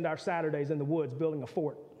would spend our Saturdays in the woods building a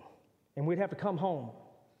fort. And we'd have to come home,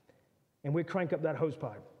 and we'd crank up that hose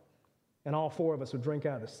pipe, and all 4 of us would drink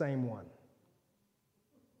out of the same one.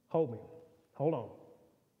 Hold me. Hold on.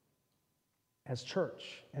 As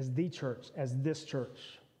church, as the church, as this church,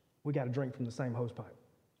 we got to drink from the same hose pipe.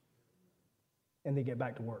 And then get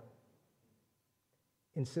back to work.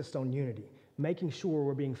 Insist on unity. Making sure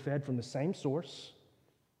we're being fed from the same source,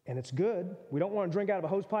 and it's good. We don't want to drink out of a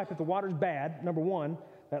hose pipe if the water's bad, number one.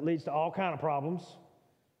 That leads to all kinds of problems.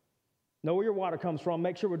 Know where your water comes from.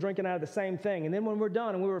 Make sure we're drinking out of the same thing. And then when we're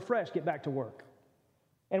done and we're refreshed, get back to work.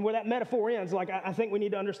 And where that metaphor ends, like I think we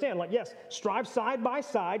need to understand, like, yes, strive side by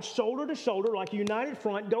side, shoulder to shoulder, like a united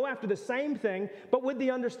front, go after the same thing, but with the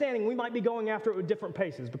understanding we might be going after it with different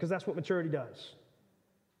paces, because that's what maturity does.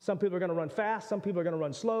 Some people are going to run fast, some people are going to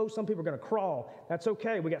run slow, some people are going to crawl. That's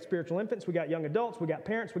okay. We got spiritual infants, we got young adults, we got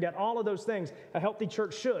parents, we got all of those things. A healthy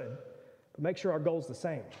church should, but make sure our goal's the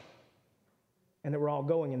same and that we're all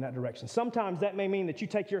going in that direction. Sometimes that may mean that you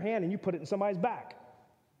take your hand and you put it in somebody's back.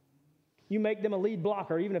 You make them a lead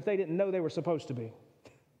blocker even if they didn't know they were supposed to be.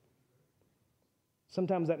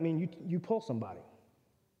 Sometimes that means you pull somebody.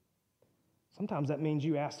 Sometimes that means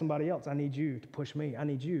you ask somebody else, I need you to push me, I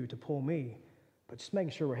need you to pull me. But just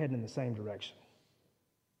making sure we're heading in the same direction.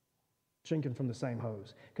 Drinking from the same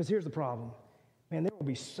hose. Because here's the problem. Man, there will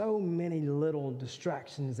be so many little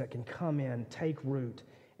distractions that can come in, take root,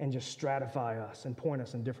 and just stratify us and point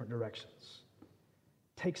us in different directions.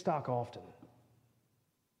 Take stock often.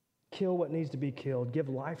 Kill what needs to be killed. Give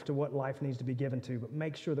life to what life needs to be given to. But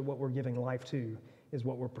make sure that what we're giving life to is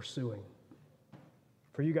what we're pursuing.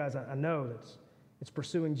 For you guys, I know that it's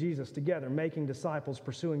pursuing Jesus together, making disciples,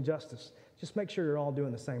 pursuing justice. Just make sure you're all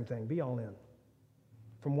doing the same thing. Be all in.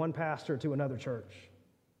 From one pastor to another church.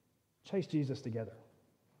 Chase Jesus together.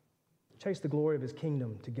 Chase the glory of his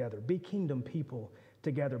kingdom together. Be kingdom people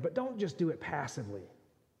together. But don't just do it passively.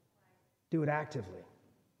 Do it actively.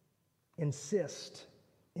 Insist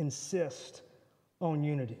on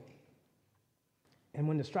unity. And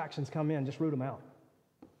when distractions come in, just root them out.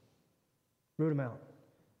 Root them out.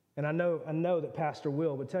 And I know that Pastor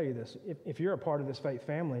Will would tell you this. If you're a part of this faith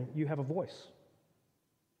family, you have a voice.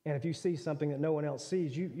 And if you see something that no one else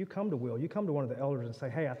sees, you come to Will. You come to one of the elders and say,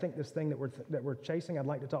 hey, I think this thing that we're chasing, I'd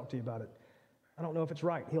like to talk to you about it. I don't know if it's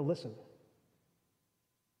right. He'll listen.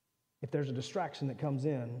 If there's a distraction that comes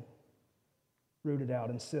in, root it out.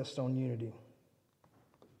 Insist on unity.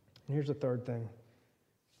 And here's the third thing.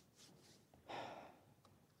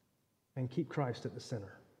 And keep Christ at the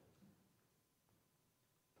center.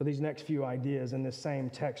 For these next few ideas in this same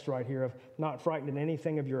text right here of not frightened in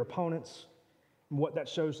anything of your opponents, what that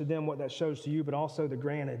shows to them, what that shows to you, but also the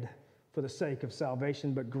granted for the sake of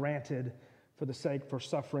salvation, but granted for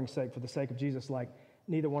suffering's sake, for the sake of Jesus. Like,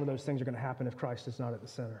 neither one of those things are going to happen if Christ is not at the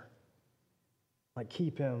center. Like,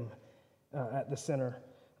 keep him at the center.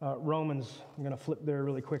 Romans, I'm going to flip there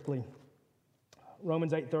really quickly.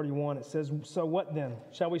 Romans 8:31, it says, so what then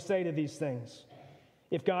shall we say to these things?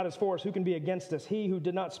 If God is for us, who can be against us? He who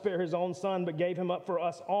did not spare his own son, but gave him up for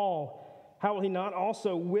us all, how will he not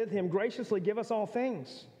also with him graciously give us all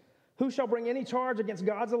things? Who shall bring any charge against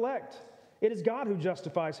God's elect? It is God who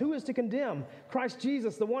justifies. Who is to condemn? Christ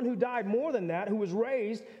Jesus, the one who died, more than that, who was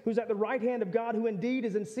raised, who's at the right hand of God, who indeed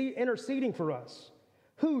is interceding for us.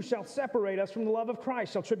 Who shall separate us from the love of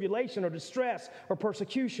Christ? Shall tribulation or distress or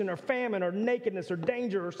persecution or famine or nakedness or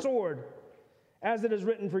danger or sword? As it is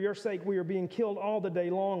written, for your sake we are being killed all the day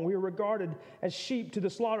long. We are regarded as sheep to the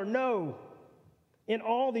slaughter. No, in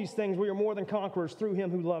all these things we are more than conquerors through him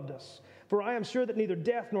who loved us. For I am sure that neither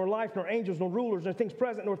death, nor life, nor angels, nor rulers, nor things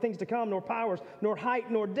present, nor things to come, nor powers, nor height,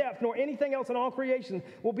 nor depth, nor anything else in all creation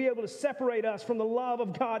will be able to separate us from the love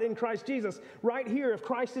of God in Christ Jesus. Right here, if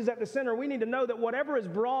Christ is at the center, we need to know that whatever is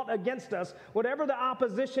brought against us, whatever the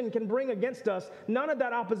opposition can bring against us, none of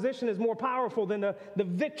that opposition is more powerful than the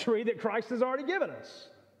victory that Christ has already given us.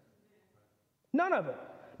 None of it.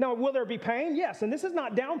 Now, will there be pain? Yes, and this is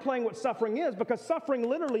not downplaying what suffering is, because suffering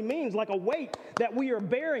literally means like a weight that we are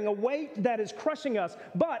bearing, a weight that is crushing us.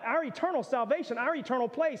 But our eternal salvation, our eternal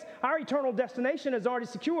place, our eternal destination is already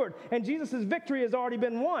secured, and Jesus' victory has already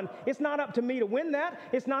been won. It's not up to me to win that.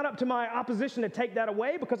 It's not up to my opposition to take that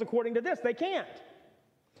away, because according to this, they can't.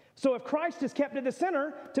 So if Christ is kept at the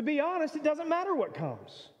center, to be honest, it doesn't matter what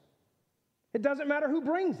comes. It doesn't matter who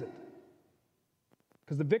brings it.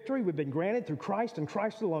 Because the victory we've been granted through Christ and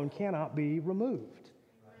Christ alone cannot be removed.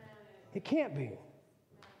 It can't be.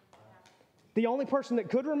 The only person that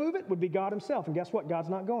could remove it would be God himself. And guess what? God's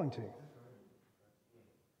not going to.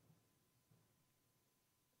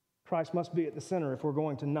 Christ must be at the center if we're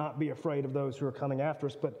going to not be afraid of those who are coming after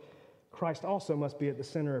us. But Christ also must be at the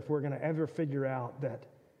center if we're going to ever figure out that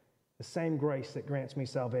the same grace that grants me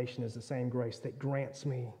salvation is the same grace that grants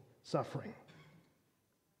me suffering.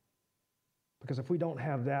 Because if we don't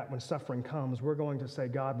have that when suffering comes, we're going to say,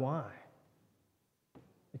 God, why?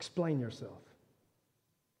 Explain yourself.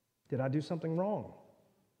 Did I do something wrong?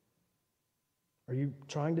 Are you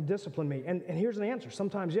trying to discipline me? And here's an answer.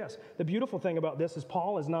 Sometimes, yes. The beautiful thing about this is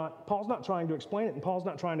Paul's not trying to explain it, and Paul's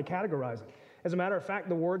not trying to categorize it. As a matter of fact,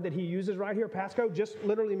 the word that he uses right here, pasco, just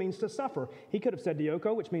literally means to suffer. He could have said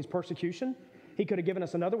dioko, which means persecution. He could have given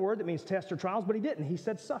us another word that means test or trials, but he didn't. He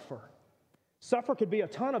said suffer. Suffer could be a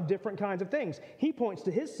ton of different kinds of things. He points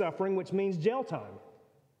to his suffering, which means jail time,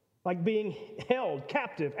 like being held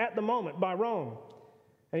captive at the moment by Rome.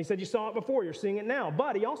 And he said, you saw it before, you're seeing it now.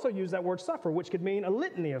 But he also used that word suffer, which could mean a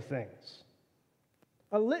litany of things.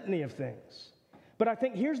 A litany of things. But I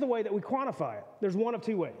think here's the way that we quantify it. There's one of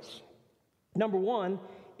two ways. Number one,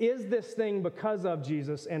 is this thing because of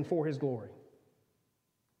Jesus and for his glory?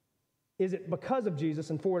 Is it because of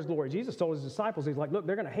Jesus and for his glory? Jesus told his disciples, he's like, look,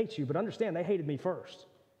 they're going to hate you, but understand they hated me first.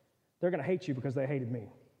 They're going to hate you because they hated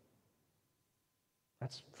me.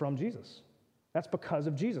 That's from Jesus. That's because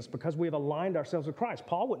of Jesus, because we have aligned ourselves with Christ.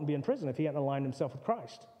 Paul wouldn't be in prison if he hadn't aligned himself with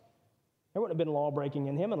Christ. There wouldn't have been law breaking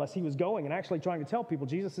in him unless he was going and actually trying to tell people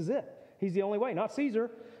Jesus is it. He's the only way, not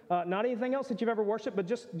Caesar, not anything else that you've ever worshiped, but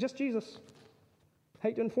just Jesus.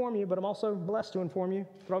 Hate to inform you, but I'm also blessed to inform you.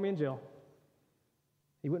 Throw me in jail.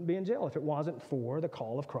 He wouldn't be in jail if it wasn't for the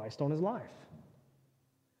call of Christ on his life.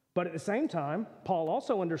 But at the same time, Paul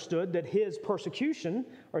also understood that his persecution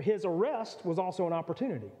or his arrest was also an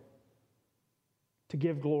opportunity to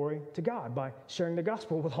give glory to God by sharing the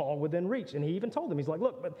gospel with all within reach. And he even told them, he's like,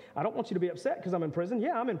 look, but I don't want you to be upset because I'm in prison.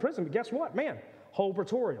 Yeah, I'm in prison, but guess what? Man, whole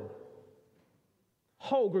praetorium,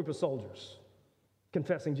 whole group of soldiers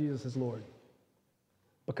confessing Jesus as Lord.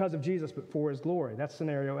 Because of Jesus, but for his glory. That's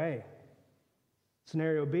scenario A.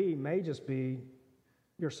 Scenario B may just be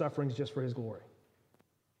your sufferings just for his glory.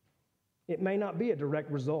 It may not be a direct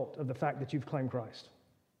result of the fact that you've claimed Christ,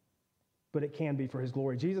 but it can be for his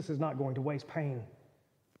glory. Jesus is not going to waste pain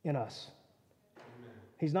in us.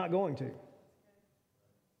 He's not going to.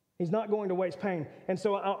 He's not going to waste pain. And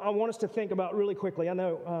so I want us to think about really quickly. I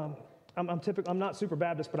know I'm not super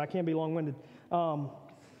Baptist, but I can be long-winded.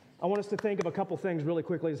 I want us to think of a couple things really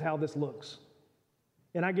quickly as how this looks.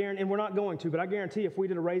 And I guarantee, and we're not going to, but I guarantee if we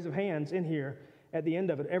did a raise of hands in here, at the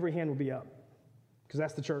end of it, every hand would be up, because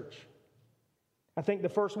that's the church. I think the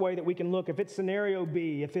first way that we can look, if it's scenario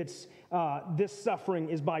B, if it's this suffering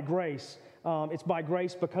is by grace, it's by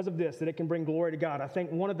grace because of this, that it can bring glory to God. I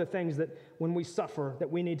think one of the things that when we suffer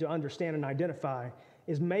that we need to understand and identify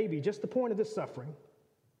is maybe just the point of this suffering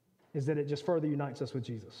is that it just further unites us with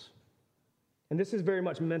Jesus. And this is very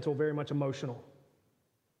much mental, very much emotional.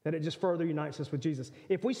 That it just further unites us with Jesus.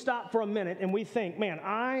 If we stop for a minute and we think, man,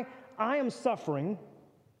 I am suffering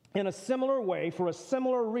in a similar way for a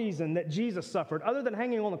similar reason that Jesus suffered, other than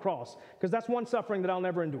hanging on the cross, because that's one suffering that I'll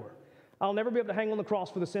never endure. I'll never be able to hang on the cross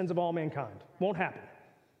for the sins of all mankind. Won't happen.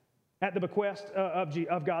 At the bequest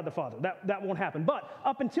of God the Father. That won't happen. But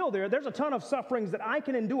up until there's a ton of sufferings that I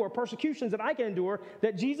can endure, persecutions that I can endure,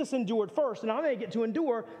 that Jesus endured first, and I may get to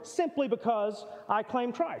endure simply because I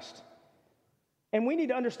claim Christ. And we need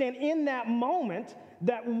to understand in that moment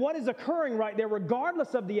that what is occurring right there,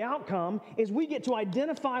 regardless of the outcome, is we get to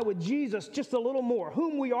identify with Jesus just a little more,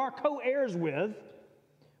 whom we are co-heirs with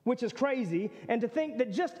which is crazy, and to think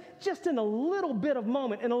that just in a little bit of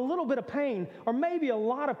moment, in a little bit of pain, or maybe a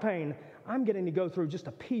lot of pain, I'm getting to go through just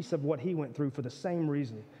a piece of what he went through for the same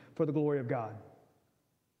reason, for the glory of God.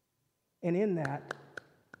 And in that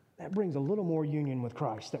brings a little more union with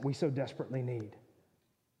Christ that we so desperately need.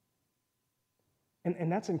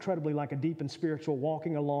 And that's incredibly like a deep and spiritual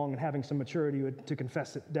walking along and having some maturity to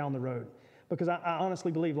confess it down the road. Because I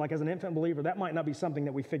honestly believe, like as an infant believer, that might not be something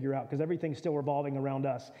that we figure out because everything's still revolving around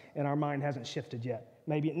us and our mind hasn't shifted yet.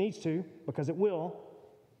 Maybe it needs to, because it will.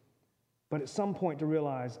 But at some point to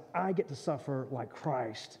realize I get to suffer like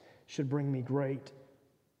Christ should bring me great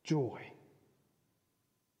joy.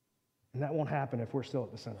 And that won't happen if we're still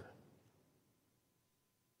at the center.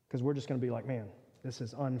 Because we're just going to be like, man, this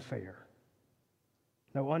is unfair.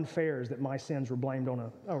 No, unfair is that my sins were blamed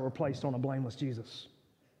on were placed on a blameless Jesus.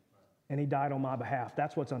 And he died on my behalf.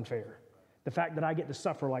 That's what's unfair. The fact that I get to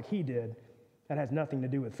suffer like he did, that has nothing to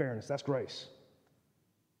do with fairness. That's grace.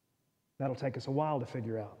 That'll take us a while to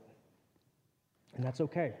figure out. And that's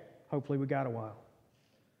okay. Hopefully we got a while.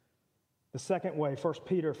 The second way, 1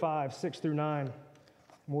 Peter 5, 6 through 9.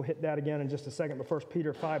 We'll hit that again in just a second, but 1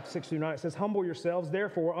 Peter 5, 6 through 9, it says, "Humble yourselves,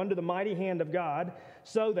 therefore, under the mighty hand of God,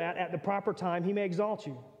 so that at the proper time he may exalt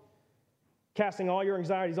you, casting all your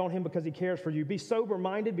anxieties on him because he cares for you. Be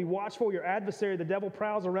sober-minded, be watchful. Your adversary, the devil,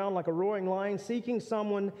 prowls around like a roaring lion, seeking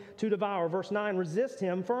someone to devour." Verse 9, "Resist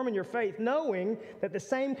him, firm in your faith, knowing that the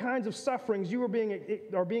same kinds of sufferings you are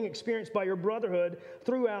being experienced by your brotherhood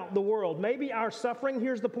throughout the world." Maybe our suffering,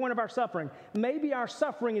 here's the point of our suffering, maybe our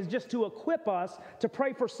suffering is just to equip us to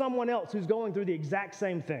pray for someone else who's going through the exact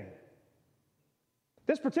same thing.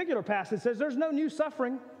 This particular passage says there's no new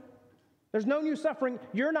suffering. There's no new suffering.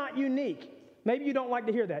 You're not unique. Maybe you don't like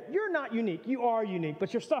to hear that. You're not unique. You are unique,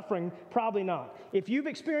 but your suffering, probably not. If you've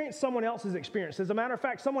experienced someone else's experience, as a matter of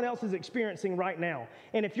fact, someone else is experiencing right now.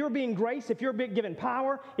 And if you're being graced, if you're being given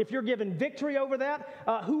power, if you're given victory over that,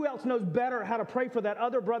 who else knows better how to pray for that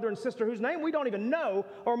other brother and sister whose name we don't even know,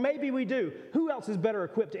 or maybe we do? Who else is better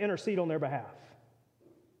equipped to intercede on their behalf?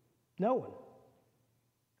 No one.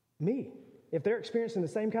 Me. If they're experiencing the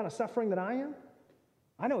same kind of suffering that I am,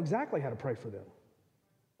 I know exactly how to pray for them.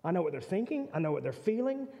 I know what they're thinking. I know what they're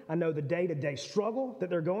feeling. I know the day-to-day struggle that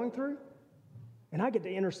they're going through. And I get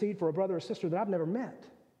to intercede for a brother or sister that I've never met.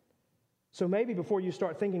 So maybe before you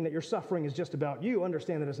start thinking that your suffering is just about you,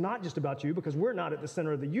 understand that it's not just about you, because we're not at the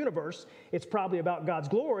center of the universe. It's probably about God's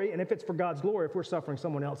glory. And if it's for God's glory, if we're suffering,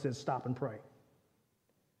 someone else is, stop and pray.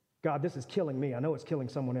 God, this is killing me. I know it's killing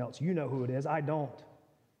someone else. You know who it is. I don't.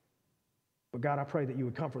 But God, I pray that you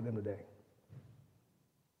would comfort them today.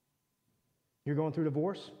 You're going through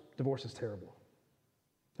divorce? Divorce is terrible.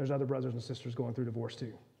 There's other brothers and sisters going through divorce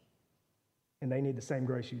too. And they need the same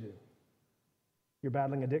grace you do. You're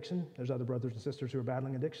battling addiction? There's other brothers and sisters who are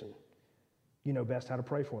battling addiction. You know best how to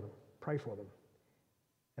pray for them. Pray for them.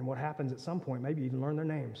 And what happens at some point, maybe you even learn their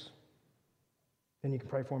names. Then you can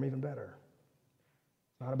pray for them even better.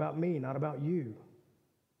 It's not about me, not about you.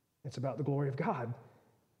 It's about the glory of God.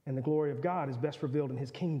 And the glory of God is best revealed in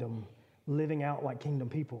his kingdom, living out like kingdom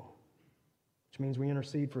people. Which means we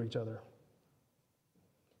intercede for each other.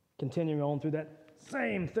 Continuing on through that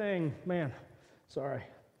same thing. Man, sorry.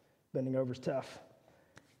 Bending over is tough.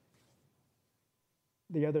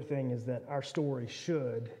 The other thing is that our story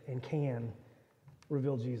should and can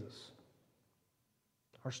reveal Jesus.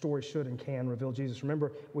 Our story should and can reveal Jesus.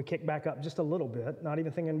 Remember, we kick back up just a little bit, not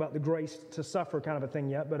even thinking about the grace to suffer kind of a thing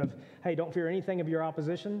yet, but of, hey, don't fear anything of your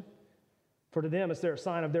opposition. For to them, it's their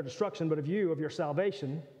sign of their destruction, but of you, of your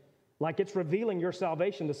salvation. Like it's revealing your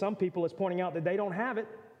salvation to some people, it's pointing out that they don't have it,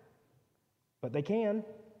 but they can.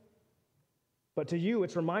 But to you,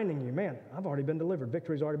 it's reminding you, man, I've already been delivered.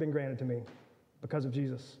 Victory's already been granted to me because of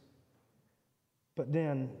Jesus. But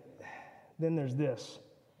then there's this.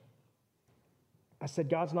 I said,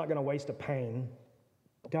 God's not going to waste a pain.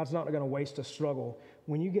 God's not going to waste a struggle.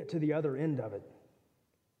 When you get to the other end of it,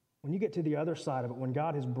 when you get to the other side of it, when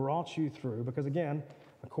God has brought you through, because again,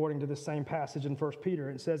 according to this same passage in 1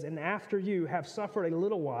 Peter, it says, "And after you have suffered a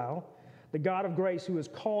little while, the God of grace who has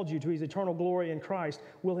called you to his eternal glory in Christ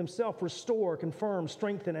will himself restore, confirm,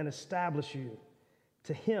 strengthen, and establish you.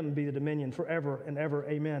 To him be the dominion forever and ever.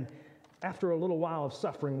 Amen." After a little while of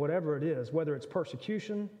suffering, whatever it is, whether it's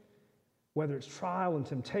persecution, whether it's trial and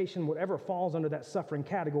temptation, whatever falls under that suffering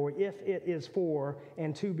category, if it is for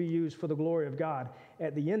and to be used for the glory of God,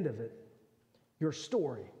 at the end of it, your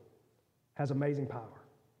story has amazing power.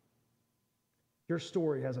 Your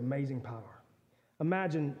story has amazing power.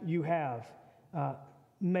 Imagine you have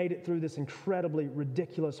made it through this incredibly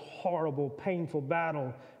ridiculous, horrible, painful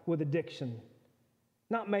battle with addiction.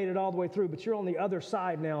 not made it all the way through, but you're on the other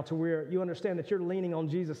side now to where you understand that you're leaning on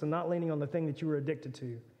Jesus and not leaning on the thing that you were addicted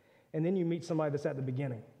to. And then you meet somebody that's at the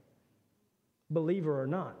beginning, believer or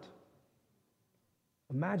not.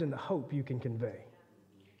 Imagine the hope you can convey.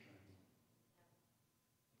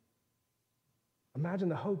 Imagine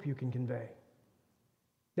the hope you can convey.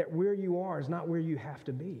 That where you are is not where you have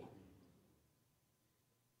to be.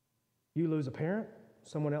 You lose a parent,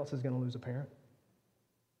 someone else is going to lose a parent.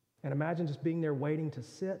 And imagine just being there waiting to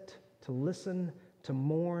sit, to listen, to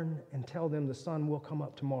mourn, and tell them the sun will come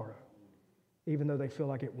up tomorrow, even though they feel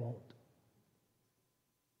like it won't.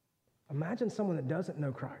 Imagine someone that doesn't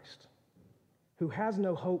know Christ, who has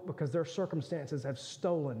no hope because their circumstances have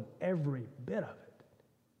stolen every bit of it.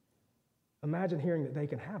 Imagine hearing that they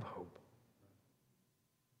can have hope.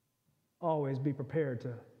 Always be prepared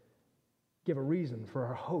to give a reason for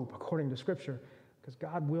our hope according to Scripture, because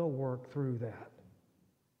God will work through that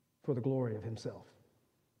for the glory of Himself.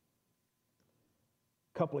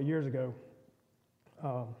 A couple of years ago,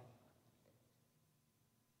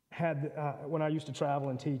 when I used to travel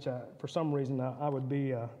and teach, for some reason I'd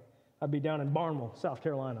be down in Barnwell, South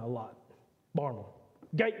Carolina a lot. Barnwell,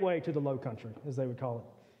 gateway to the Low Country, as they would call it.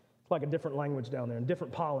 It's like a different language down there, and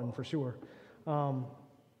different pollen for sure.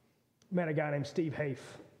 Met a guy named Steve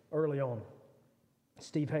Hafe early on.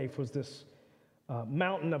 Steve Hafe was this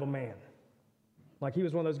mountain of a man. Like he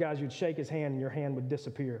was one of those guys you'd shake his hand and your hand would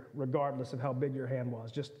disappear, regardless of how big your hand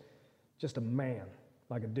was. Just a man,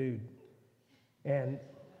 like a dude. And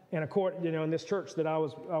of course, in this church that I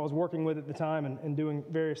was working with at the time and doing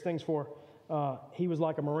various things for, he was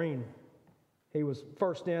like a Marine. He was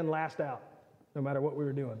first in, last out, no matter what we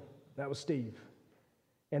were doing. That was Steve.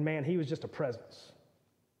 And man, he was just a presence.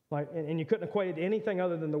 And you couldn't equate it to anything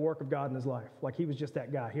other than the work of God in his life. Like he was just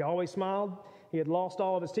that guy. He always smiled. He had lost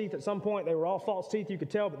all of his teeth at some point. They were all false teeth, you could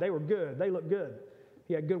tell, but they were good. They looked good.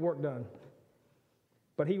 He had good work done.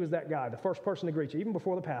 But he was that guy, the first person to greet you, even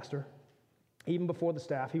before the pastor, even before the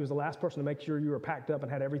staff. He was the last person to make sure you were packed up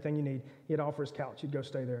and had everything you need. He'd offer his couch. You'd go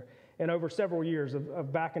stay there. And over several years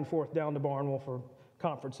of back and forth down to Barnwell for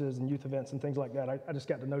conferences and youth events and things like that, I just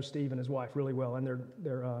got to know Steve and his wife really well, and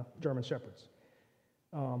their German Shepherds.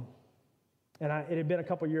 And it had been a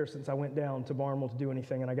couple years since I went down to Barnwell to do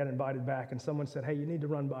anything, and I got invited back, and someone said, "Hey, you need to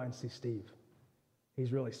run by and see Steve.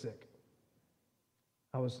 He's really sick."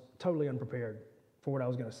 I was totally unprepared for what I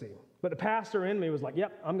was going to see. But the pastor in me was like,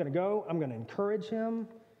 "Yep, I'm going to go. I'm going to encourage him.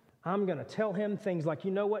 I'm going to tell him things like,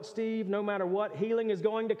 you know what, Steve, no matter what, healing is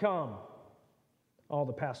going to come." All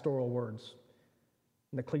the pastoral words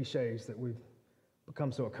and the cliches that we've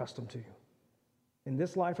become so accustomed to. In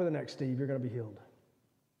this life or the next, Steve, you're going to be healed.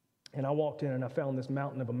 And I walked in and I found this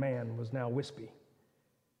mountain of a man was now wispy,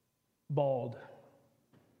 bald,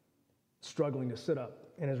 struggling to sit up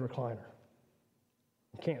in his recliner.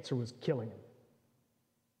 Cancer was killing him.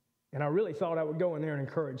 And I really thought I would go in there and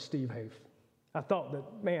encourage Steve Hafe. I thought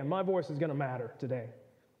that, man, my voice is going to matter today.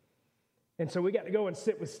 And so we got to go and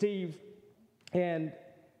sit with Steve. And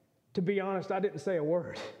to be honest, I didn't say a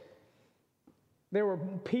word. There were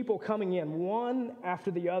people coming in one after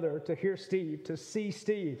the other to hear Steve, to see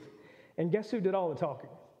Steve. And guess who did all the talking?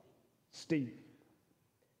 Steve.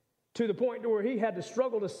 To the point where he had to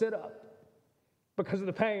struggle to sit up because of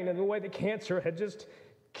the pain and the way the cancer had just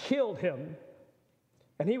killed him.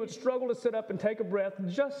 And he would struggle to sit up and take a breath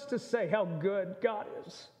just to say how good God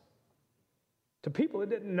is to people that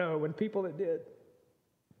didn't know and people that did.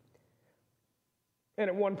 And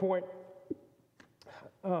at one point,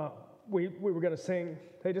 we were going to sing.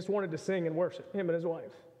 They just wanted to sing and worship, him and his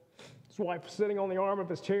wife. His wife was sitting on the arm of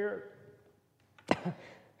his chair.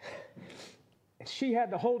 And she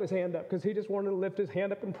had to hold his hand up because he just wanted to lift his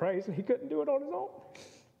hand up and praise, and he couldn't do it on his own.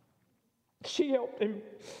 She helped him.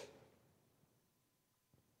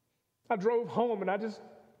 I drove home, and I just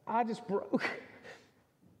broke.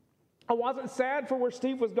 I wasn't sad for where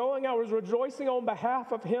Steve was going. I was rejoicing on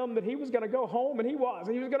behalf of him that he was going to go home, and he was.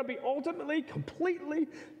 And he was going to be ultimately, completely,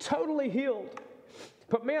 totally healed.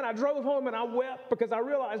 But man, I drove home and I wept because I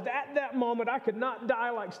realized at that moment I could not die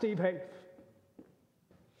like Steve Hafe.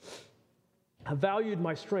 I valued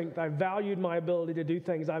my strength. I valued my ability to do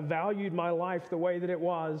things. I valued my life the way that it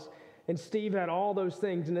was. And Steve had all those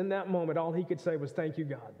things. And in that moment, all he could say was, "Thank you,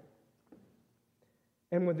 God."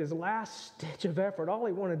 And with his last stitch of effort, all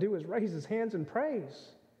he wanted to do was raise his hands and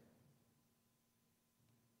praise.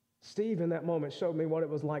 Steve, in that moment, showed me what it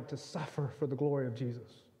was like to suffer for the glory of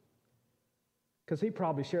Jesus. Because he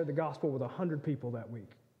probably shared the gospel with 100 people that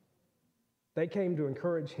week. They came to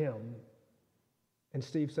encourage him. And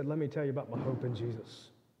Steve said, "Let me tell you about my hope in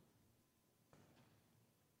Jesus."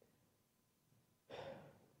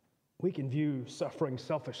 We can view suffering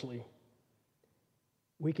selfishly.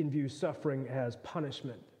 We can view suffering as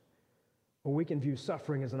punishment, or we can view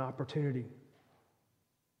suffering as an opportunity.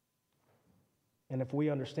 And if we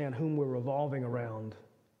understand whom we're revolving around,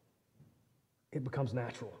 it becomes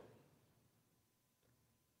natural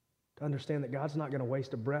to understand that God's not going to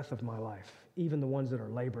waste a breath of my life, even the ones that are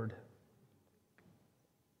labored.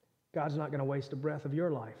 God's not going to waste a breath of your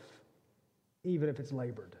life, even if it's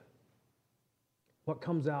labored. What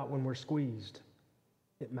comes out when we're squeezed,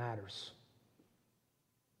 it matters.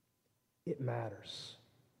 It matters.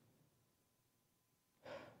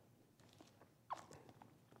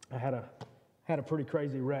 I had a pretty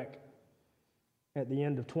crazy wreck at the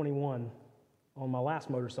end of 21 on my last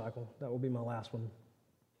motorcycle. That will be my last one.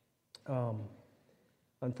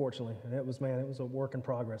 Unfortunately, and it was a work in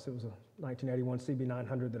progress. It was a 1981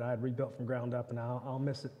 CB900 that I had rebuilt from ground up, and I'll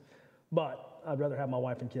miss it. But I'd rather have my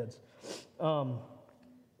wife and kids. And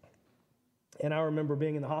I remember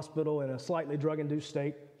being in the hospital in a slightly drug-induced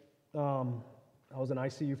state. I was in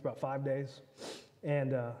ICU for about 5 days,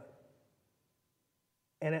 and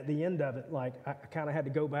at the end of it, like, I kind of had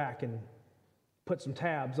to go back and put some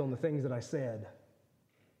tabs on the things that I said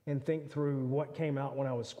and think through what came out when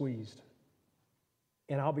I was squeezed.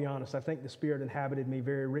 And I'll be honest, I think the Spirit inhabited me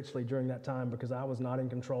very richly during that time because I was not in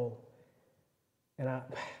control. And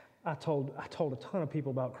I told a ton of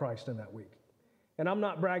people about Christ in that week. And I'm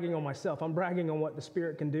not bragging on myself. I'm bragging on what the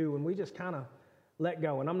Spirit can do when we just kind of let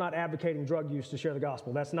go. And I'm not advocating drug use to share the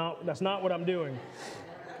gospel. That's not what I'm doing.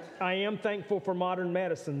 I am thankful for modern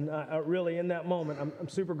medicine. Really, in that moment, I'm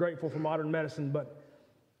super grateful for modern medicine. But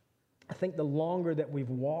I think the longer that we've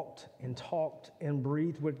walked and talked and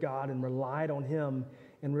breathed with God and relied on Him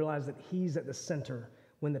and realized that He's at the center,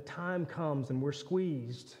 when the time comes and we're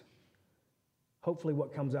squeezed, hopefully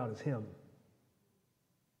what comes out is Him.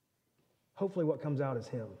 Hopefully what comes out is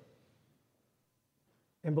Him.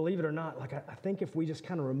 And believe it or not, like, I think if we just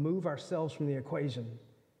kind of remove ourselves from the equation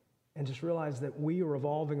and just realize that we are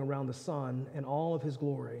revolving around the Son and all of His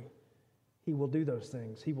glory, He will do those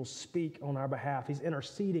things. He will speak on our behalf. He's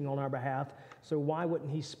interceding on our behalf. So why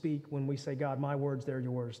wouldn't He speak when we say, God, my words, they're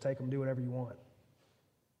yours. Take them, do whatever you want.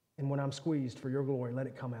 And when I'm squeezed for your glory, let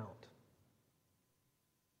it come out.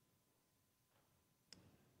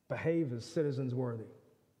 Behave as citizens worthy.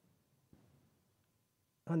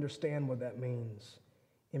 Understand what that means.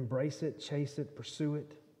 Embrace it, chase it, pursue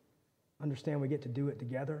it. Understand we get to do it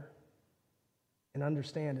together. And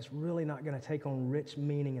understand it's really not going to take on rich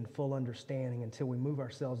meaning and full understanding until we move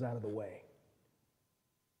ourselves out of the way.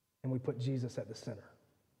 And we put Jesus at the center.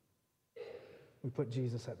 We put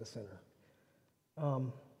Jesus at the center.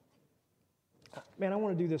 Man, I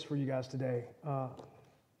want to do this for you guys today.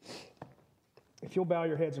 If you'll bow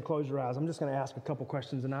your heads and close your eyes, I'm just going to ask a couple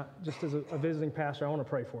questions. And just as a visiting pastor, I want to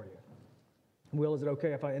pray for you. Will, is it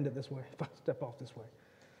okay if I end it this way, if I step off this way?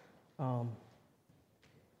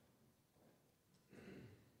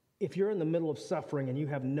 If you're in the middle of suffering and you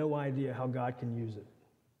have no idea how God can use it,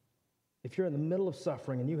 if you're in the middle of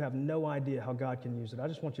suffering and you have no idea how God can use it, I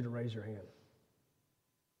just want you to raise your hand.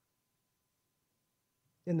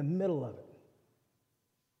 In the middle of it,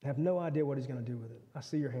 have no idea what He's going to do with it. I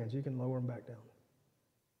see your hands. You can lower them back down.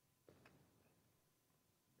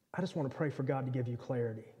 I just want to pray for God to give you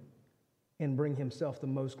clarity and bring Himself the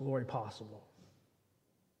most glory possible.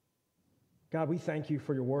 God, we thank You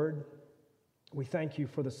for Your word. We thank You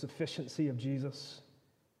for the sufficiency of Jesus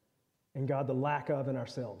and, God, the lack of in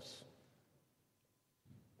ourselves.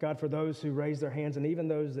 God, for those who raised their hands and even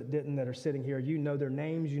those that didn't that are sitting here, You know their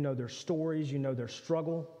names, You know their stories, You know their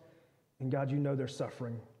struggle, and God, You know their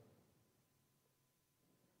suffering.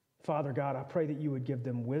 Father God, I pray that You would give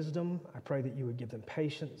them wisdom. I pray that You would give them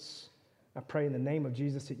patience. I pray in the name of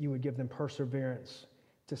Jesus that You would give them perseverance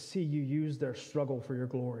to see You use their struggle for Your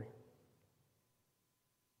glory.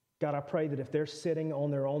 God, I pray that if they're sitting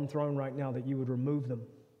on their own throne right now, that You would remove them,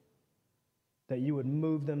 that You would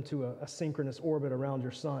move them to a synchronous orbit around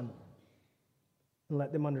Your Son, and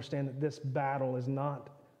let them understand that this battle is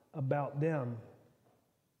not about them,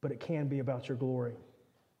 but it can be about Your glory.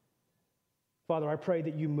 Father, I pray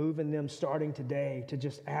that You move in them starting today to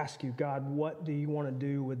just ask You, God, what do You want to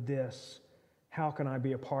do with this? How can I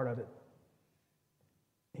be a part of it?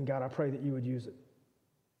 And God, I pray that You would use it.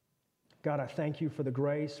 God, I thank You for the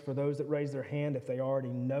grace for those that raise their hand if they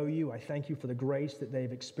already know You. I thank You for the grace that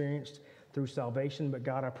they've experienced through salvation. But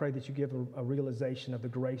God, I pray that You give a realization of the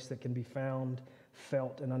grace that can be found,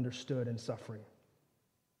 felt, and understood in suffering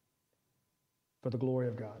for the glory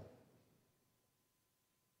of God.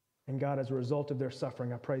 And God, as a result of their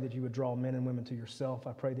suffering, I pray that You would draw men and women to Yourself.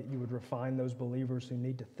 I pray that You would refine those believers who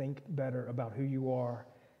need to think better about who You are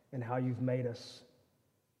and how you've made us.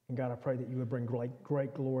 And God, I pray that you would bring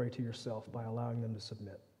great glory to yourself by allowing them to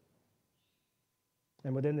submit.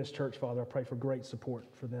 And within this church, Father, I pray for great support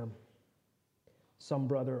for them. Some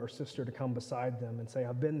brother or sister to come beside them and say,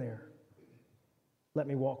 I've been there. Let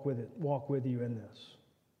me walk with you in this.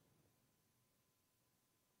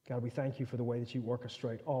 God, we thank you for the way that you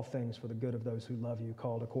orchestrate all things for the good of those who love you,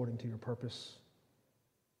 called according to your purpose.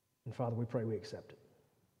 And Father, we pray we accept it.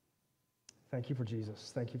 Thank you for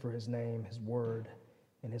Jesus. Thank you for his name, his word,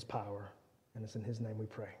 and his power. And it's in his name we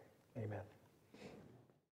pray. Amen.